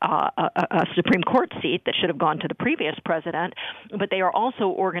them a Supreme Court seat that should have gone to the previous president, but they are also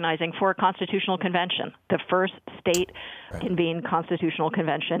organizing for a constitutional convention, the first state-convened constitutional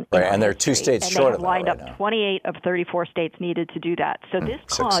convention. Right, and there are 2 states short of that lined right up. now. 28 of 34 states needed to do that. So this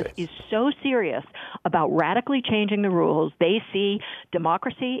cause is so serious about radically changing the rules. They see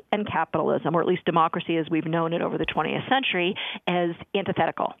democracy and capitalism, or at least democracy as we've known it over the 20th century, as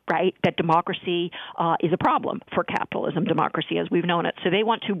antithetical, right? That democracy is a problem for capitalism, democracy as we've known it. So they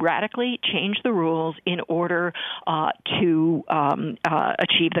want to radically change the rules in order to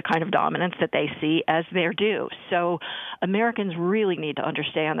achieve the kind of dominance that they see as their due. So Americans really need to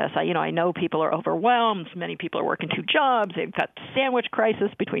understand this. I know people are overwhelmed. Many people are working 2 jobs. They've got sandwich crisis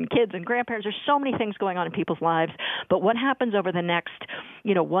between kids and grandparents. There's so many things going on in people's lives. But what happens over the next,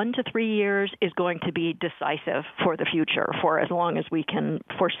 1 to 3 years is going to be decisive for the future, for as long as we can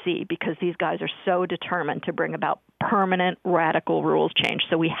foresee, because these guys are so determined to bring about permanent radical rules change.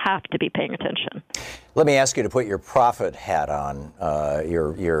 So we have to be paying attention. Let me ask you to put your prophet hat on,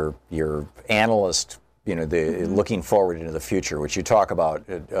 your analyst, looking forward into the future, which you talk about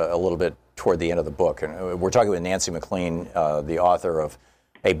a little bit toward the end of the book. And we're talking with Nancy MacLean, the author of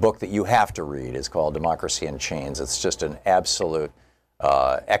a book that you have to read. It's called Democracy in Chains. It's just an absolute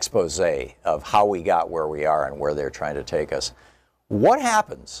expose of how we got where we are and where they're trying to take us. What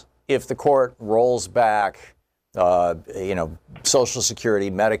happens if the court rolls back Social Security,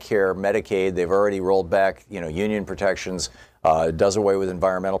 Medicare, Medicaid? They've already rolled back, union protections, does away with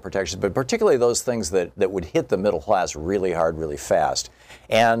environmental protections, but particularly those things that would hit the middle class really hard, really fast.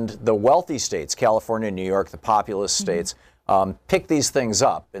 And the wealthy states, California, New York, the populous states, pick these things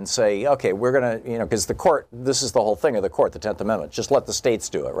up and say, okay, we're going to, because the court, this is the whole thing of the court, the 10th Amendment, just let the states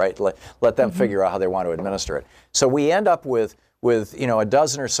do it, right? Let them figure out how they want to administer it. So we end up with a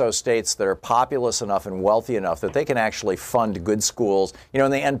dozen or so states that are populous enough and wealthy enough that they can actually fund good schools,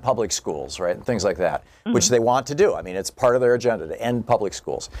 and they end public schools, right, and things like that, which they want to do. I mean, it's part of their agenda to end public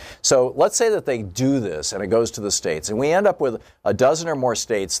schools. So let's say that they do this and it goes to the states, and we end up with a dozen or more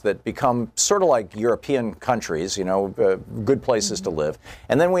states that become sort of like European countries, good places to live,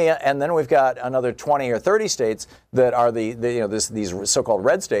 and then we've got another 20 or 30 states that are these so-called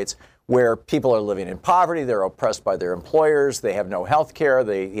red states, where people are living in poverty, they're oppressed by their employers, they have no health care.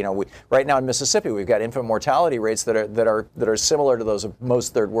 Right now in Mississippi, we've got infant mortality rates that are similar to those of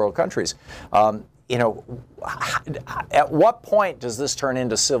most third world countries. At what point does this turn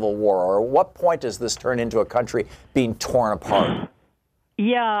into civil war, or at what point does this turn into a country being torn apart?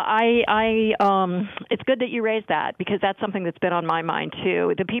 Yeah, it's good that you raised that because that's something that's been on my mind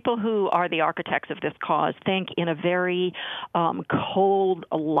too. The people who are the architects of this cause think in a very cold,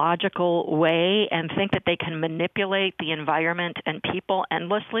 logical way and think that they can manipulate the environment and people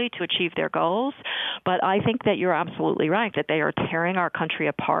endlessly to achieve their goals. But I think that you're absolutely right, that they are tearing our country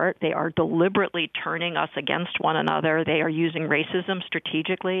apart. They are deliberately turning us against one another. They are using racism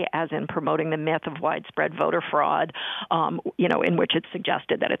strategically, as in promoting the myth of widespread voter fraud, in which it's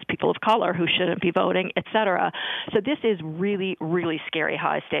suggested that it's people of color who shouldn't be voting, et cetera. So this is really, really scary,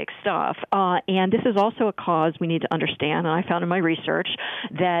 high-stakes stuff. And this is also a cause we need to understand, and I found in my research,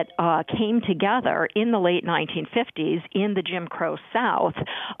 that came together in the late 1950s in the Jim Crow South,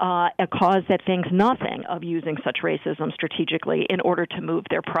 a cause that thinks nothing of using such racism strategically in order to move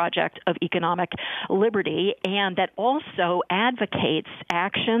their project of economic liberty, and that also advocates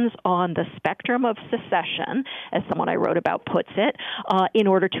actions on the spectrum of secession, as someone I wrote about puts it, in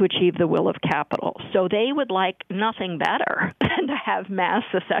order to achieve the will of capital. So they would like nothing better than to have mass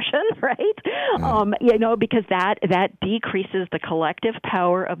secession, right? Because that decreases the collective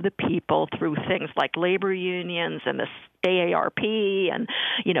power of the people through things like labor unions and the AARP and,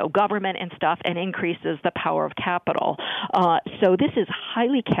 government and stuff, and increases the power of capital. So this is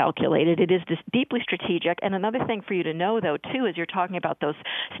highly calculated. It is deeply strategic. And another thing for you to know, though, too, is you're talking about those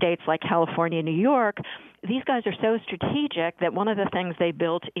states like California and New York. These guys are so strategic that one of the things they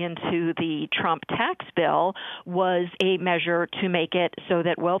built into the Trump tax bill was a measure to make it so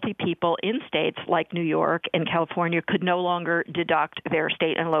that wealthy people in states like New York and California could no longer deduct their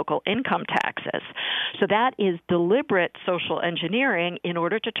state and local income taxes. So that is deliberate social engineering in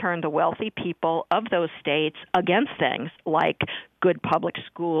order to turn the wealthy people of those states against things like good public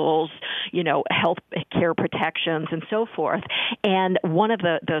schools, health care protections, and so forth. And one of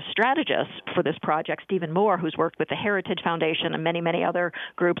the strategists for this project, Stephen Moore, who's worked with the Heritage Foundation and many, many other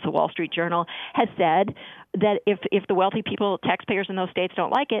groups, the Wall Street Journal, has said that if the wealthy people, taxpayers in those states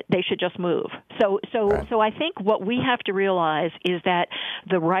don't like it, they should just move. So I think what we have to realize is that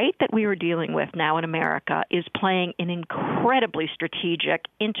the right that we are dealing with now in America is playing an incredibly strategic,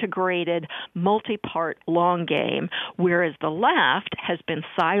 integrated, multi-part long game, whereas the left has been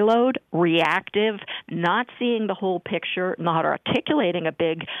siloed, reactive, not seeing the whole picture, not articulating a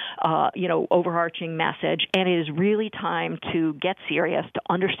big, overarching message. And it is really time to get serious, to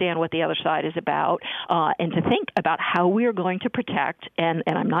understand what the other side is about, and to think about how we are going to protect, and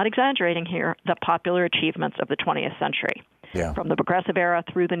I'm not exaggerating here, the popular achievements of the 20th century. Yeah. From the progressive era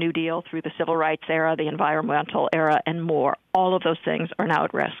through the New Deal, through the civil rights era, the environmental era, and more. All of those things are now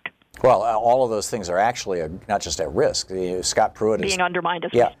at risk. Well, all of those things are actually not just at risk. Scott Pruitt is being undermined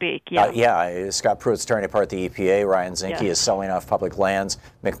as we speak. Scott Pruitt's tearing apart the EPA. Ryan Zinke is selling off public lands.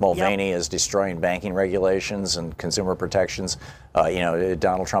 Mick Mulvaney is destroying banking regulations and consumer protections.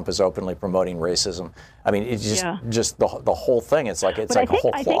 Donald Trump is openly promoting racism. I mean, it's just the whole thing. It's like it's a whole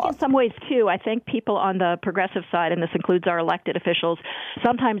cloth. I think in some ways too. I think people on the progressive side, and this includes our elected officials,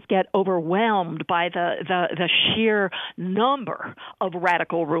 sometimes get overwhelmed by the sheer number of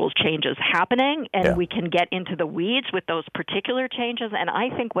radical rules changes happening, and we can get into the weeds with those particular changes. And I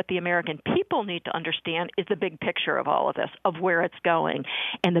think what the American people need to understand is the big picture of all of this, of where it's going.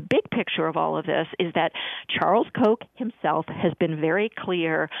 And the big picture of all of this is that Charles Koch himself has been very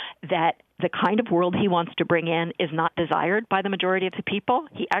clear that the kind of world he wants to bring in is not desired by the majority of the people.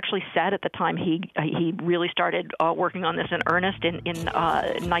 He actually said at the time he really started working on this in earnest in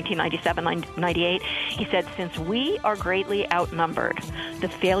 1997, 98, he said, since we are greatly outnumbered, the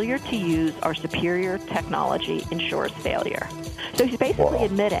failure to use our superior technology ensures failure. So he's basically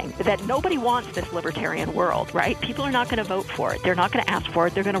admitting that nobody wants this libertarian world, right? People are not going to vote for it. They're not going to ask for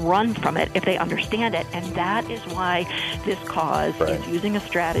it. They're going to run from it if they understand it. And that is why this cause is using a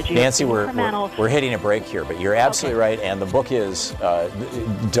strategy. Nancy, we're hitting a break here, but you're absolutely right. And the book is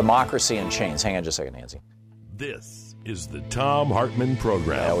Democracy in Chains. Hang on just a second, Nancy. This is the Thom Hartmann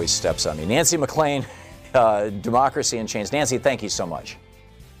Program. He always steps on me. Nancy MacLean, Democracy in Chains. Nancy, thank you so much.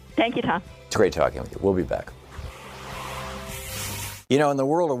 Thank you, Tom. It's great talking with you. We'll be back. In the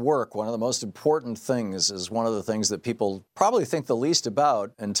world of work, one of the most important things is one of the things that people probably think the least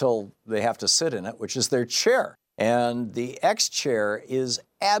about until they have to sit in it, which is their chair. And the X chair is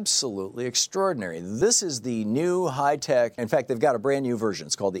absolutely extraordinary. This is the new high-tech. In fact, they've got a brand new version.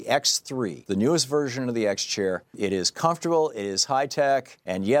 It's called the X3, the newest version of the X chair. It is comfortable, it is high-tech,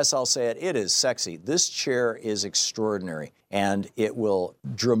 and yes, I'll say it is sexy. This chair is extraordinary, and it will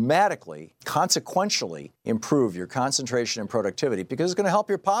dramatically, consequentially improve your concentration and productivity because it's going to help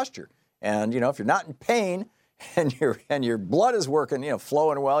your posture. And, if you're not in pain and your blood is working,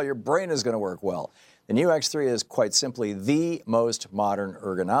 flowing well, your brain is going to work well. The new X3 is quite simply the most modern,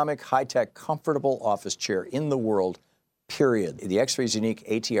 ergonomic, high-tech, comfortable office chair in the world, period. The X3's unique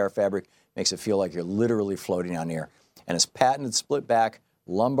ATR fabric makes it feel like you're literally floating on air. And its patented split-back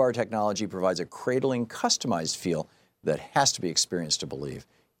lumbar technology provides a cradling, customized feel that has to be experienced to believe.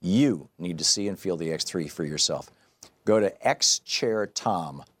 You need to see and feel the X3 for yourself. Go to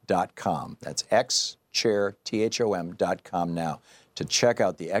xchairthom.com. That's xchairthom.com now to check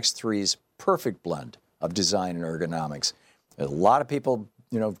out the X3's perfect blend of design and ergonomics. There's a lot of people,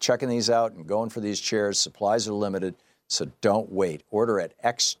 checking these out and going for these chairs. Supplies are limited, so don't wait. Order at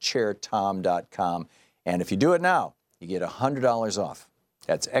xchairthom.com, and if you do it now, you get $100 off.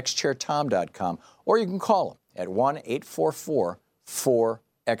 That's xchairthom.com, or you can call them at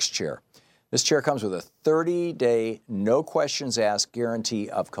 1-844-4XChair. This chair comes with a 30-day, no questions asked guarantee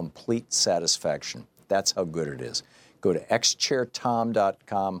of complete satisfaction. That's how good it is. Go to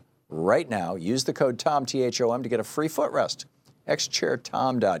xchairthom.com right now. Use the code TOM, T-H-O-M, to get a free footrest.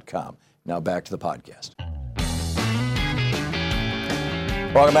 xchairthom.com. Now back to the podcast.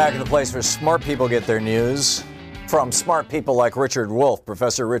 Welcome back to the place where smart people get their news from smart people like Richard Wolff.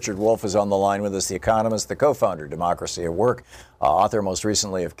 Professor Richard Wolff is on the line with us, the economist, the co-founder of Democracy at Work, author most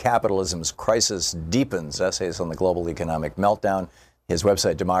recently of Capitalism's Crisis Deepens, Essays on the Global Economic Meltdown. His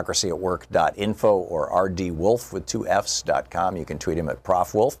website, democracyatwork.info, or rdwolf with 2 Fs.com. You can tweet him at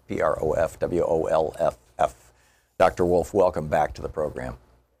Prof. Wolff, P-R-O-F-W-O-L-F-F. Dr. Wolff, welcome back to the program.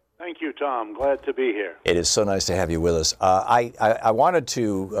 Thank you, Tom. Glad to be here. It is so nice to have you with us. I wanted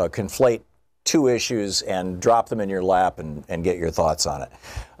to conflate two issues and drop them in your lap and get your thoughts on it.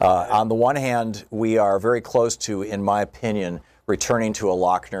 On the one hand, we are very close to, in my opinion, returning to a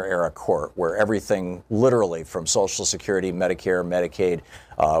Lochner-era court where everything literally from Social Security, Medicare, Medicaid,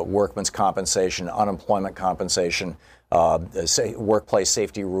 workman's compensation, unemployment compensation, workplace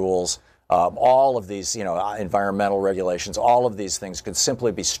safety rules, all of these, environmental regulations, all of these things could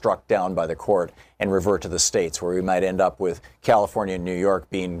simply be struck down by the court and revert to the states, where we might end up with California and New York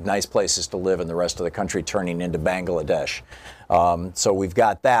being nice places to live and the rest of the country turning into Bangladesh. So we've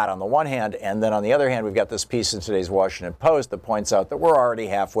got that on the one hand, and then on the other hand, we've got this piece in today's Washington Post that points out that we're already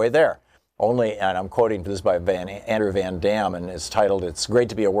halfway there. Only, and I'm quoting this by Andrew Van Dam, and it's titled, "It's Great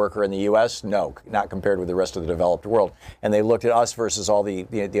to be a Worker in the U.S." No, not compared with the rest of the developed world. And they looked at us versus all the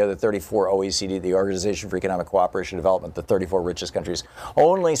other 34 OECD, the Organization for Economic Cooperation and Development, the 34 richest countries.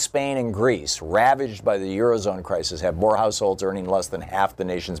 Only Spain and Greece, ravaged by the Eurozone crisis, have more households earning less than half the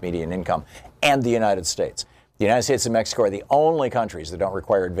nation's median income, and the United States. The United States and Mexico are the only countries that don't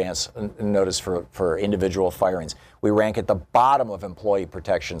require advance notice for individual firings. We rank at the bottom of employee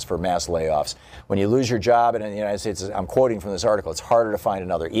protections for mass layoffs. When you lose your job, and in the United States, I'm quoting from this article, it's harder to find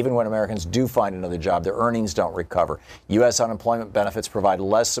another. Even when Americans do find another job, their earnings don't recover. U.S. unemployment benefits provide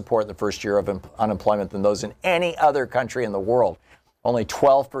less support in the first year of unemployment than those in any other country in the world. Only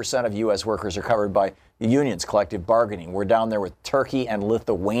 12% of U.S. workers are covered by the unions' collective bargaining. We're down there with Turkey and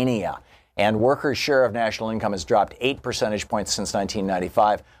Lithuania. And workers' share of national income has dropped 8 percentage points since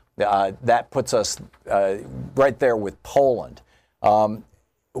 1995. That puts us right there with Poland.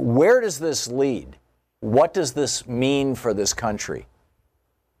 Where does this lead? What does this mean for this country?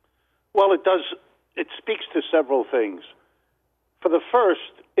 Well, it does. It speaks to several things. For the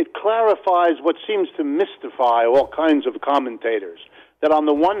first, it clarifies what seems to mystify all kinds of commentators. That on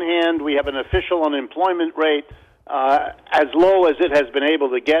the one hand, we have an official unemployment rate as low as it has been able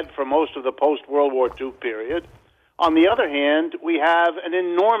to get for most of the post-World War II period. On the other hand, we have an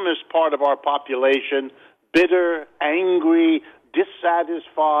enormous part of our population bitter, angry,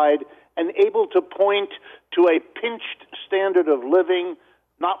 dissatisfied, and able to point to a pinched standard of living,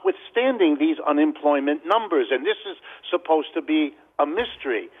 notwithstanding these unemployment numbers. And this is supposed to be a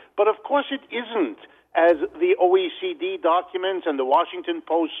mystery. But of course it isn't, as the OECD documents and the Washington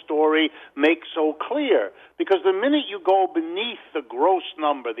Post story make so clear. Because the minute you go beneath the gross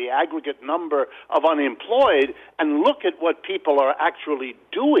number, the aggregate number of unemployed, and look at what people are actually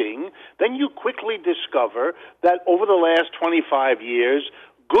doing, then you quickly discover that over the last 25 years,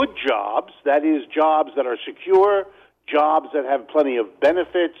 good jobs, that is, jobs that are secure, jobs that have plenty of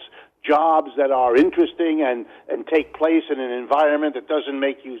benefits, jobs that are interesting and take place in an environment that doesn't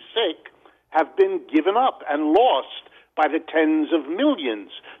make you sick, have been given up and lost by the tens of millions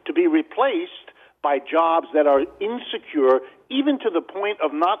to be replaced by jobs that are insecure, even to the point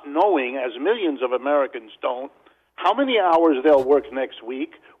of not knowing, as millions of Americans don't, how many hours they'll work next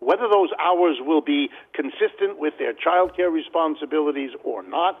week, whether those hours will be consistent with their child care responsibilities or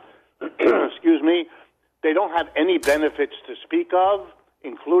not. Excuse me. They don't have any benefits to speak of.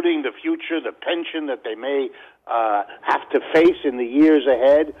 including the future, the pension that they may have to face in the years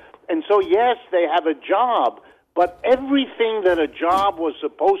ahead. And so, yes, they have a job, but everything that a job was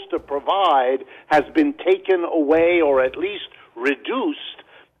supposed to provide has been taken away or at least reduced.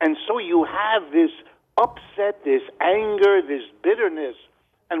 And so you have this upset, this anger, this bitterness.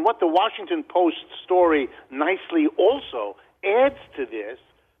 And what the Washington Post story nicely also adds to this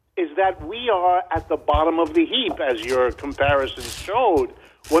is that we are at the bottom of the heap, as your comparison showed,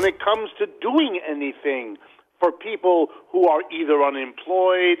 when it comes to doing anything for people who are either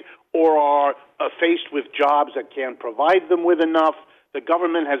unemployed or are faced with jobs that can't provide them with enough. The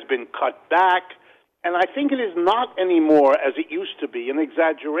government has been cut back. And I think it is not anymore, as it used to be, an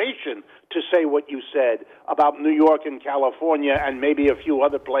exaggeration to say what you said about New York and California and maybe a few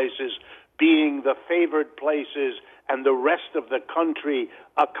other places being the favored places and the rest of the country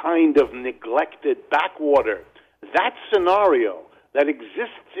a kind of neglected backwater. That scenario that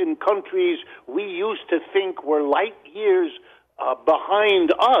exists in countries we used to think were light years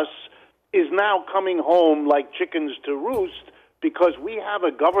behind us is now coming home like chickens to roost because we have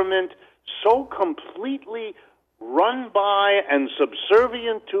a government so completely run by and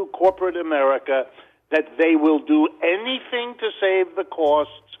subservient to corporate America that they will do anything to save the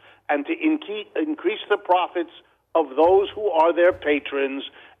costs and to increase the profits of those who are their patrons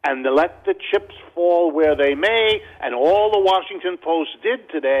and to let the chips fall where they may. And all the Washington Post did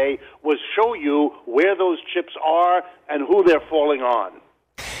today was show you where those chips are and who they're falling on.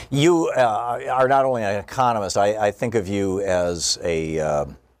 You are not only an economist, I think of you as a...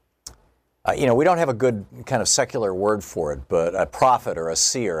 we don't have a good kind of secular word for it, but a prophet or a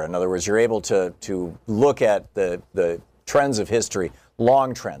seer. In other words, you're able to look at the trends of history,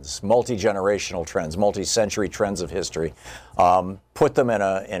 long trends, multi-generational trends, multi-century trends of history, put them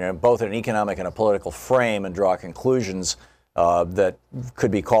in both an economic and a political frame and draw conclusions that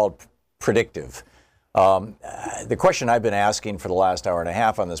could be called predictive. The question I've been asking for the last hour and a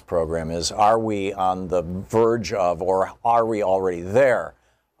half on this program is, are we on the verge of, or are we already there,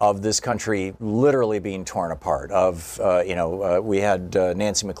 of this country literally being torn apart? We had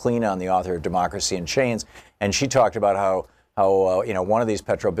Nancy MacLean on, the author of Democracy in Chains, and she talked about how one of these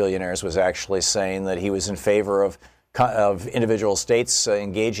petro-billionaires was actually saying that he was in favor of individual states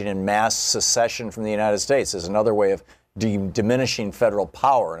engaging in mass secession from the United States as another way of diminishing federal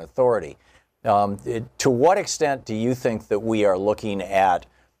power and authority. To what extent do you think that we are looking at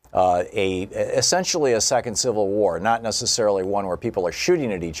essentially a second civil war, not necessarily one where people are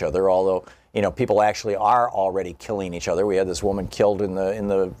shooting at each other, although people actually are already killing each other? We had this woman killed in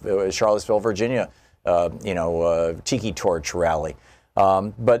the Charlottesville, Virginia, tiki torch rally,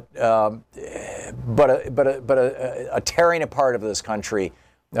 but a tearing apart of this country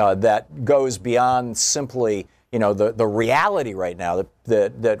that goes beyond simply the reality right now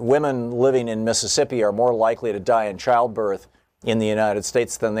that women living in Mississippi are more likely to die in childbirth in the United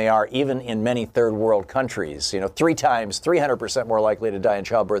States than they are even in many third world countries. 300% more likely to die in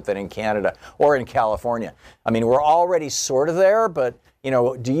childbirth than in Canada or in California. I mean, we're already sort of there, but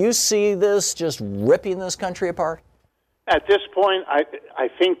do you see this just ripping this country apart? At this point, I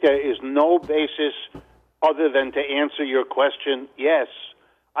think there is no basis other than to answer your question, yes.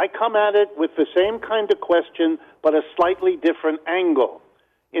 I come at it with the same kind of question, but a slightly different angle.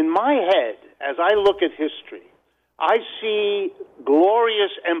 In my head, as I look at history, I see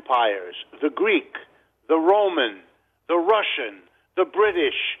glorious empires, the Greek, the Roman, the Russian, the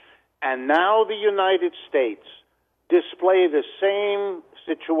British, and now the United States display the same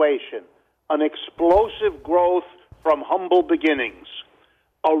situation, an explosive growth from humble beginnings,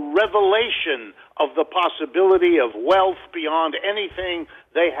 a revelation of the possibility of wealth beyond anything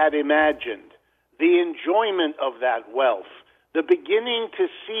they had imagined, the enjoyment of that wealth, the beginning to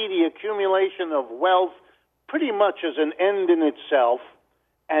see the accumulation of wealth pretty much as an end in itself,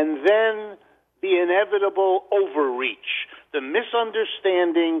 and then the inevitable overreach, the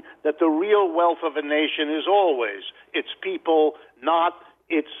misunderstanding that the real wealth of a nation is always its people, not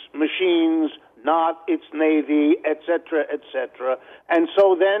its machines, not its navy, etc., etc. And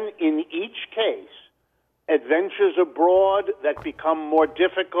so then, in each case, adventures abroad that become more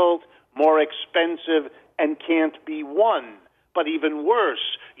difficult, more expensive, and can't be won. But even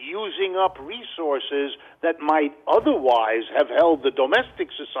worse, using up resources that might otherwise have held the domestic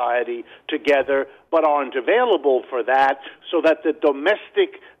society together but aren't available for that, so that the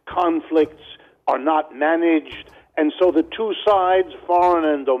domestic conflicts are not managed. And so the two sides, foreign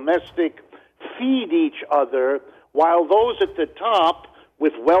and domestic, feed each other, while those at the top,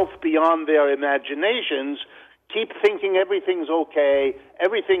 with wealth beyond their imaginations, keep thinking everything's okay,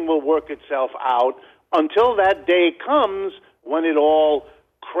 everything will work itself out, until that day comes when it all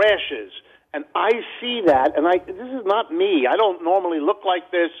crashes. And I see that, and this is not me. I don't normally look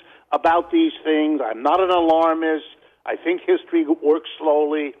like this about these things. I'm not an alarmist. I think history works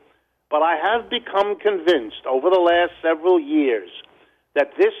slowly. But I have become convinced over the last several years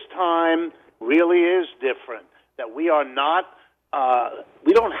that this time really is different, that we are not,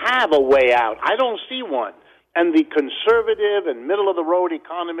 we don't have a way out. I don't see one. And the conservative and middle-of-the-road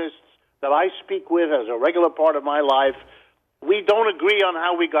economists that I speak with as a regular part of my life, we don't agree on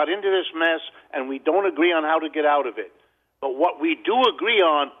how we got into this mess, and we don't agree on how to get out of it. But what we do agree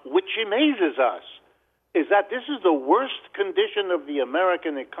on, which amazes us, is that this is the worst condition of the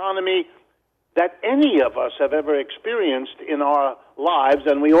American economy that any of us have ever experienced in our lives,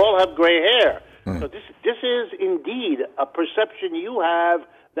 and we all have gray hair. So this is indeed a perception you have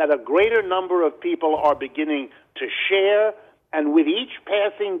that a greater number of people are beginning to share, and with each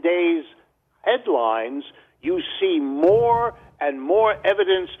passing day's headlines, you see more and more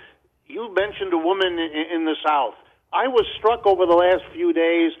evidence. You mentioned a woman in the South. I was struck over the last few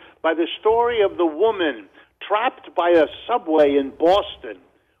days by the story of the woman trapped by a subway in Boston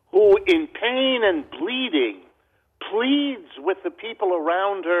who, in pain and bleeding, pleads with the people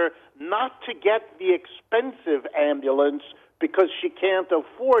around her not to get the expensive ambulance because she can't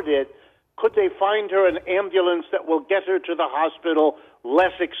afford it. Could they find her an ambulance that will get her to the hospital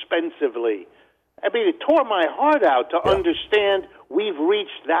less expensively? I mean, it tore my heart out to understand we've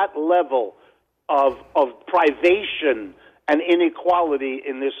reached that level of privation and inequality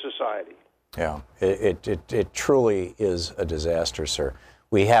in this society. Yeah, it truly is a disaster, sir.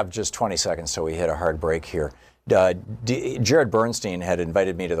 We have just 20 seconds, so we hit a hard break here. Jared Bernstein had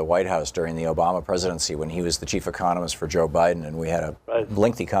invited me to the White House during the Obama presidency when he was the chief economist for Joe Biden, and we had a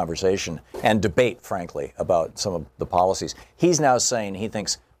lengthy conversation and debate, frankly, about some of the policies. He's now saying he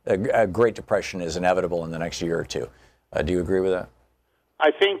thinks a Great Depression is inevitable in the next year or two. Do you agree with that? I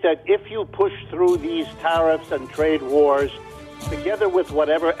think that if you push through these tariffs and trade wars, together with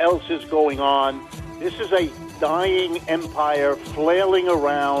whatever else is going on, this is a dying empire flailing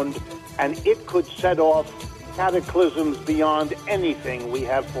around, and it could set off cataclysms beyond anything we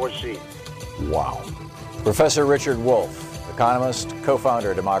have foreseen. Wow. Professor Richard Wolff, economist, co-founder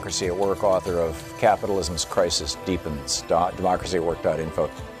of Democracy at Work, author of Capitalism's Crisis Deepens,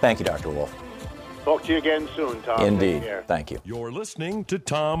 democracyatwork.info. Thank you, Dr. Wolff. Talk to you again soon, Tom. Indeed. Thank you. You're listening to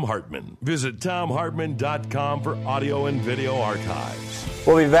Thom Hartmann. Visit thomhartmann.com for audio and video archives.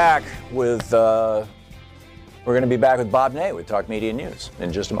 We'll be back with, we're going to be back with Bob Ney with Talk Media News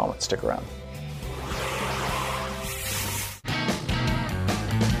in just a moment. Stick around.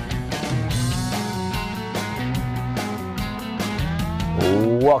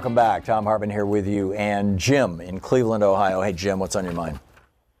 Welcome back. Thom Hartmann here with you, and Jim in Cleveland, Ohio. Hey, Jim, what's on your mind?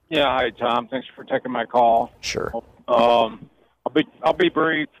 Yeah, hi, Tom. Thanks for taking my call. Sure. I'll be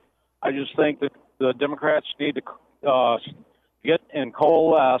brief. I just think that the Democrats need to get and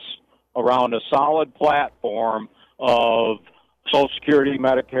coalesce around a solid platform of Social Security,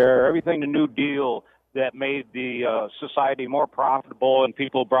 Medicare, everything, the New Deal that made the society more profitable and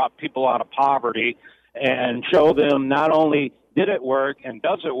brought people out of poverty, and show them not only did it work and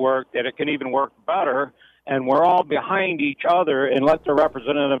does it work, that it can even work better. And we're all behind each other, and let the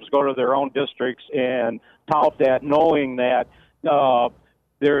representatives go to their own districts and tout that, knowing that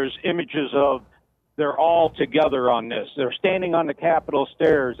there's images of they're all together on this. They're standing on the Capitol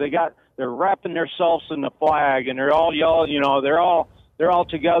stairs. They're wrapping themselves in the flag, and they're all yelling. They're all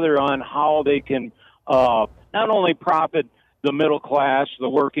together on how they can not only profit the middle class, the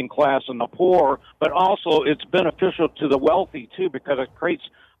working class, and the poor, but also it's beneficial to the wealthy too, because it creates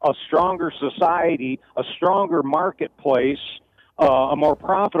a stronger society, a stronger marketplace, a more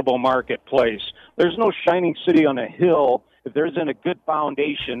profitable marketplace. There's no shining city on a hill if there isn't a good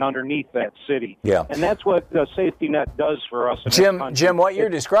foundation underneath that city. Yeah. And that's what the safety net does for us. Jim, what you're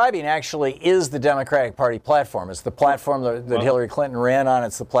describing actually is the Democratic Party platform. It's the platform that Hillary Clinton ran on.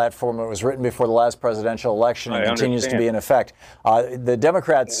 It's the platform that was written before the last presidential election and continues to be in effect. The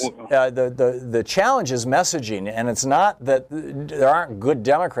Democrats, the challenge is messaging, and it's not that there aren't good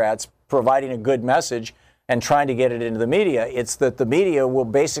Democrats providing a good message and trying to get it into the media. It's that the media will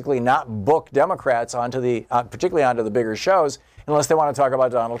basically not book Democrats particularly onto the bigger shows, unless they want to talk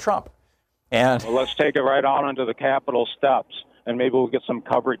about Donald Trump. And let's take it right out onto the Capitol steps, and maybe we'll get some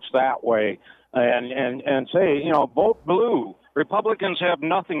coverage that way, and say, vote blue. Republicans have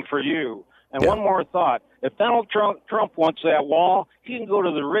nothing for you. And one more thought: if Donald Trump wants that wall, he can go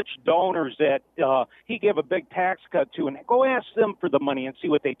to the rich donors that he gave a big tax cut to, and go ask them for the money and see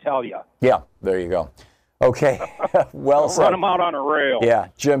what they tell you. Yeah, there you go. Okay, well said. Run them out on a rail. Yeah,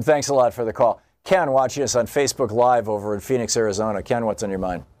 Jim, thanks a lot for the call. Ken watching us on Facebook Live over in Phoenix, Arizona. Ken, what's on your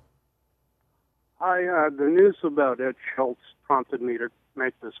mind? Hi, the news about Ed Schultz prompted me to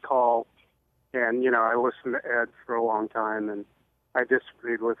make this call. And, I listened to Ed for a long time, and I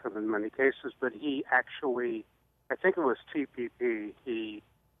disagreed with him in many cases. But he actually, I think it was TPP, he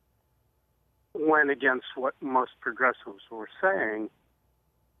went against what most progressives were saying.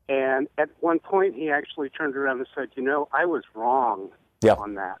 And at one point, he actually turned around and said, I was wrong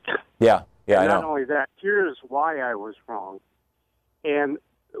on that. Yeah, I know. Not only that, here's why I was wrong. And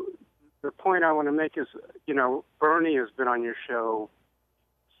the point I want to make is, Bernie has been on your show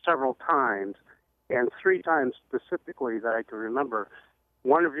several times, and 3 times specifically that I can remember.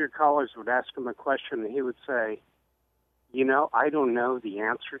 One of your callers would ask him a question, and he would say, I don't know the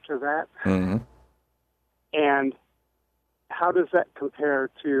answer to that. Mm-hmm. And how does that compare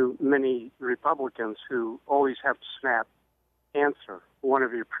to many Republicans who always have to snap answer? One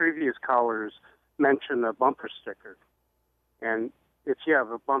of your previous callers mentioned a bumper sticker. And if you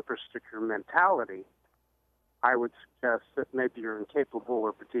have a bumper sticker mentality, I would suggest that maybe you're incapable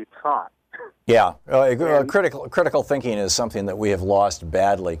of deep thought. Yeah, critical thinking is something that we have lost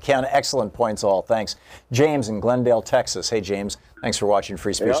badly. Ken, excellent points all. Thanks. James in Glendale, Texas. Hey, James. Thanks for watching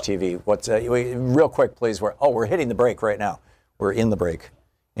Free Speech TV. What's real quick, please? We're hitting the break right now. We're in the break.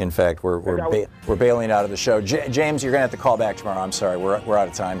 In fact, we're bailing out of the show. James, you're going to have to call back tomorrow. I'm sorry, we're out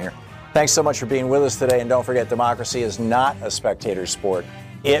of time here. Thanks so much for being with us today. And don't forget, democracy is not a spectator sport.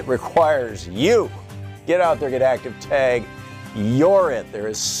 It requires you. Get out there, get active, tag. You're it. There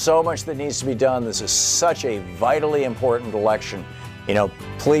is so much that needs to be done. This is such a vitally important election.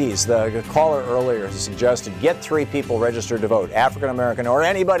 Please, the caller earlier has suggested get 3 people registered to vote, African American or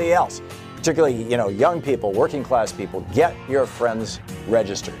anybody else, particularly, young people, working class people. Get your friends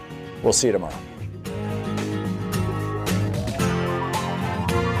registered. We'll see you tomorrow.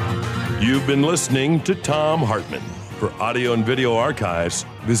 You've been listening to Thom Hartmann. For audio and video archives,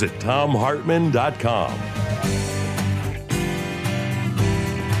 visit thomhartmann.com.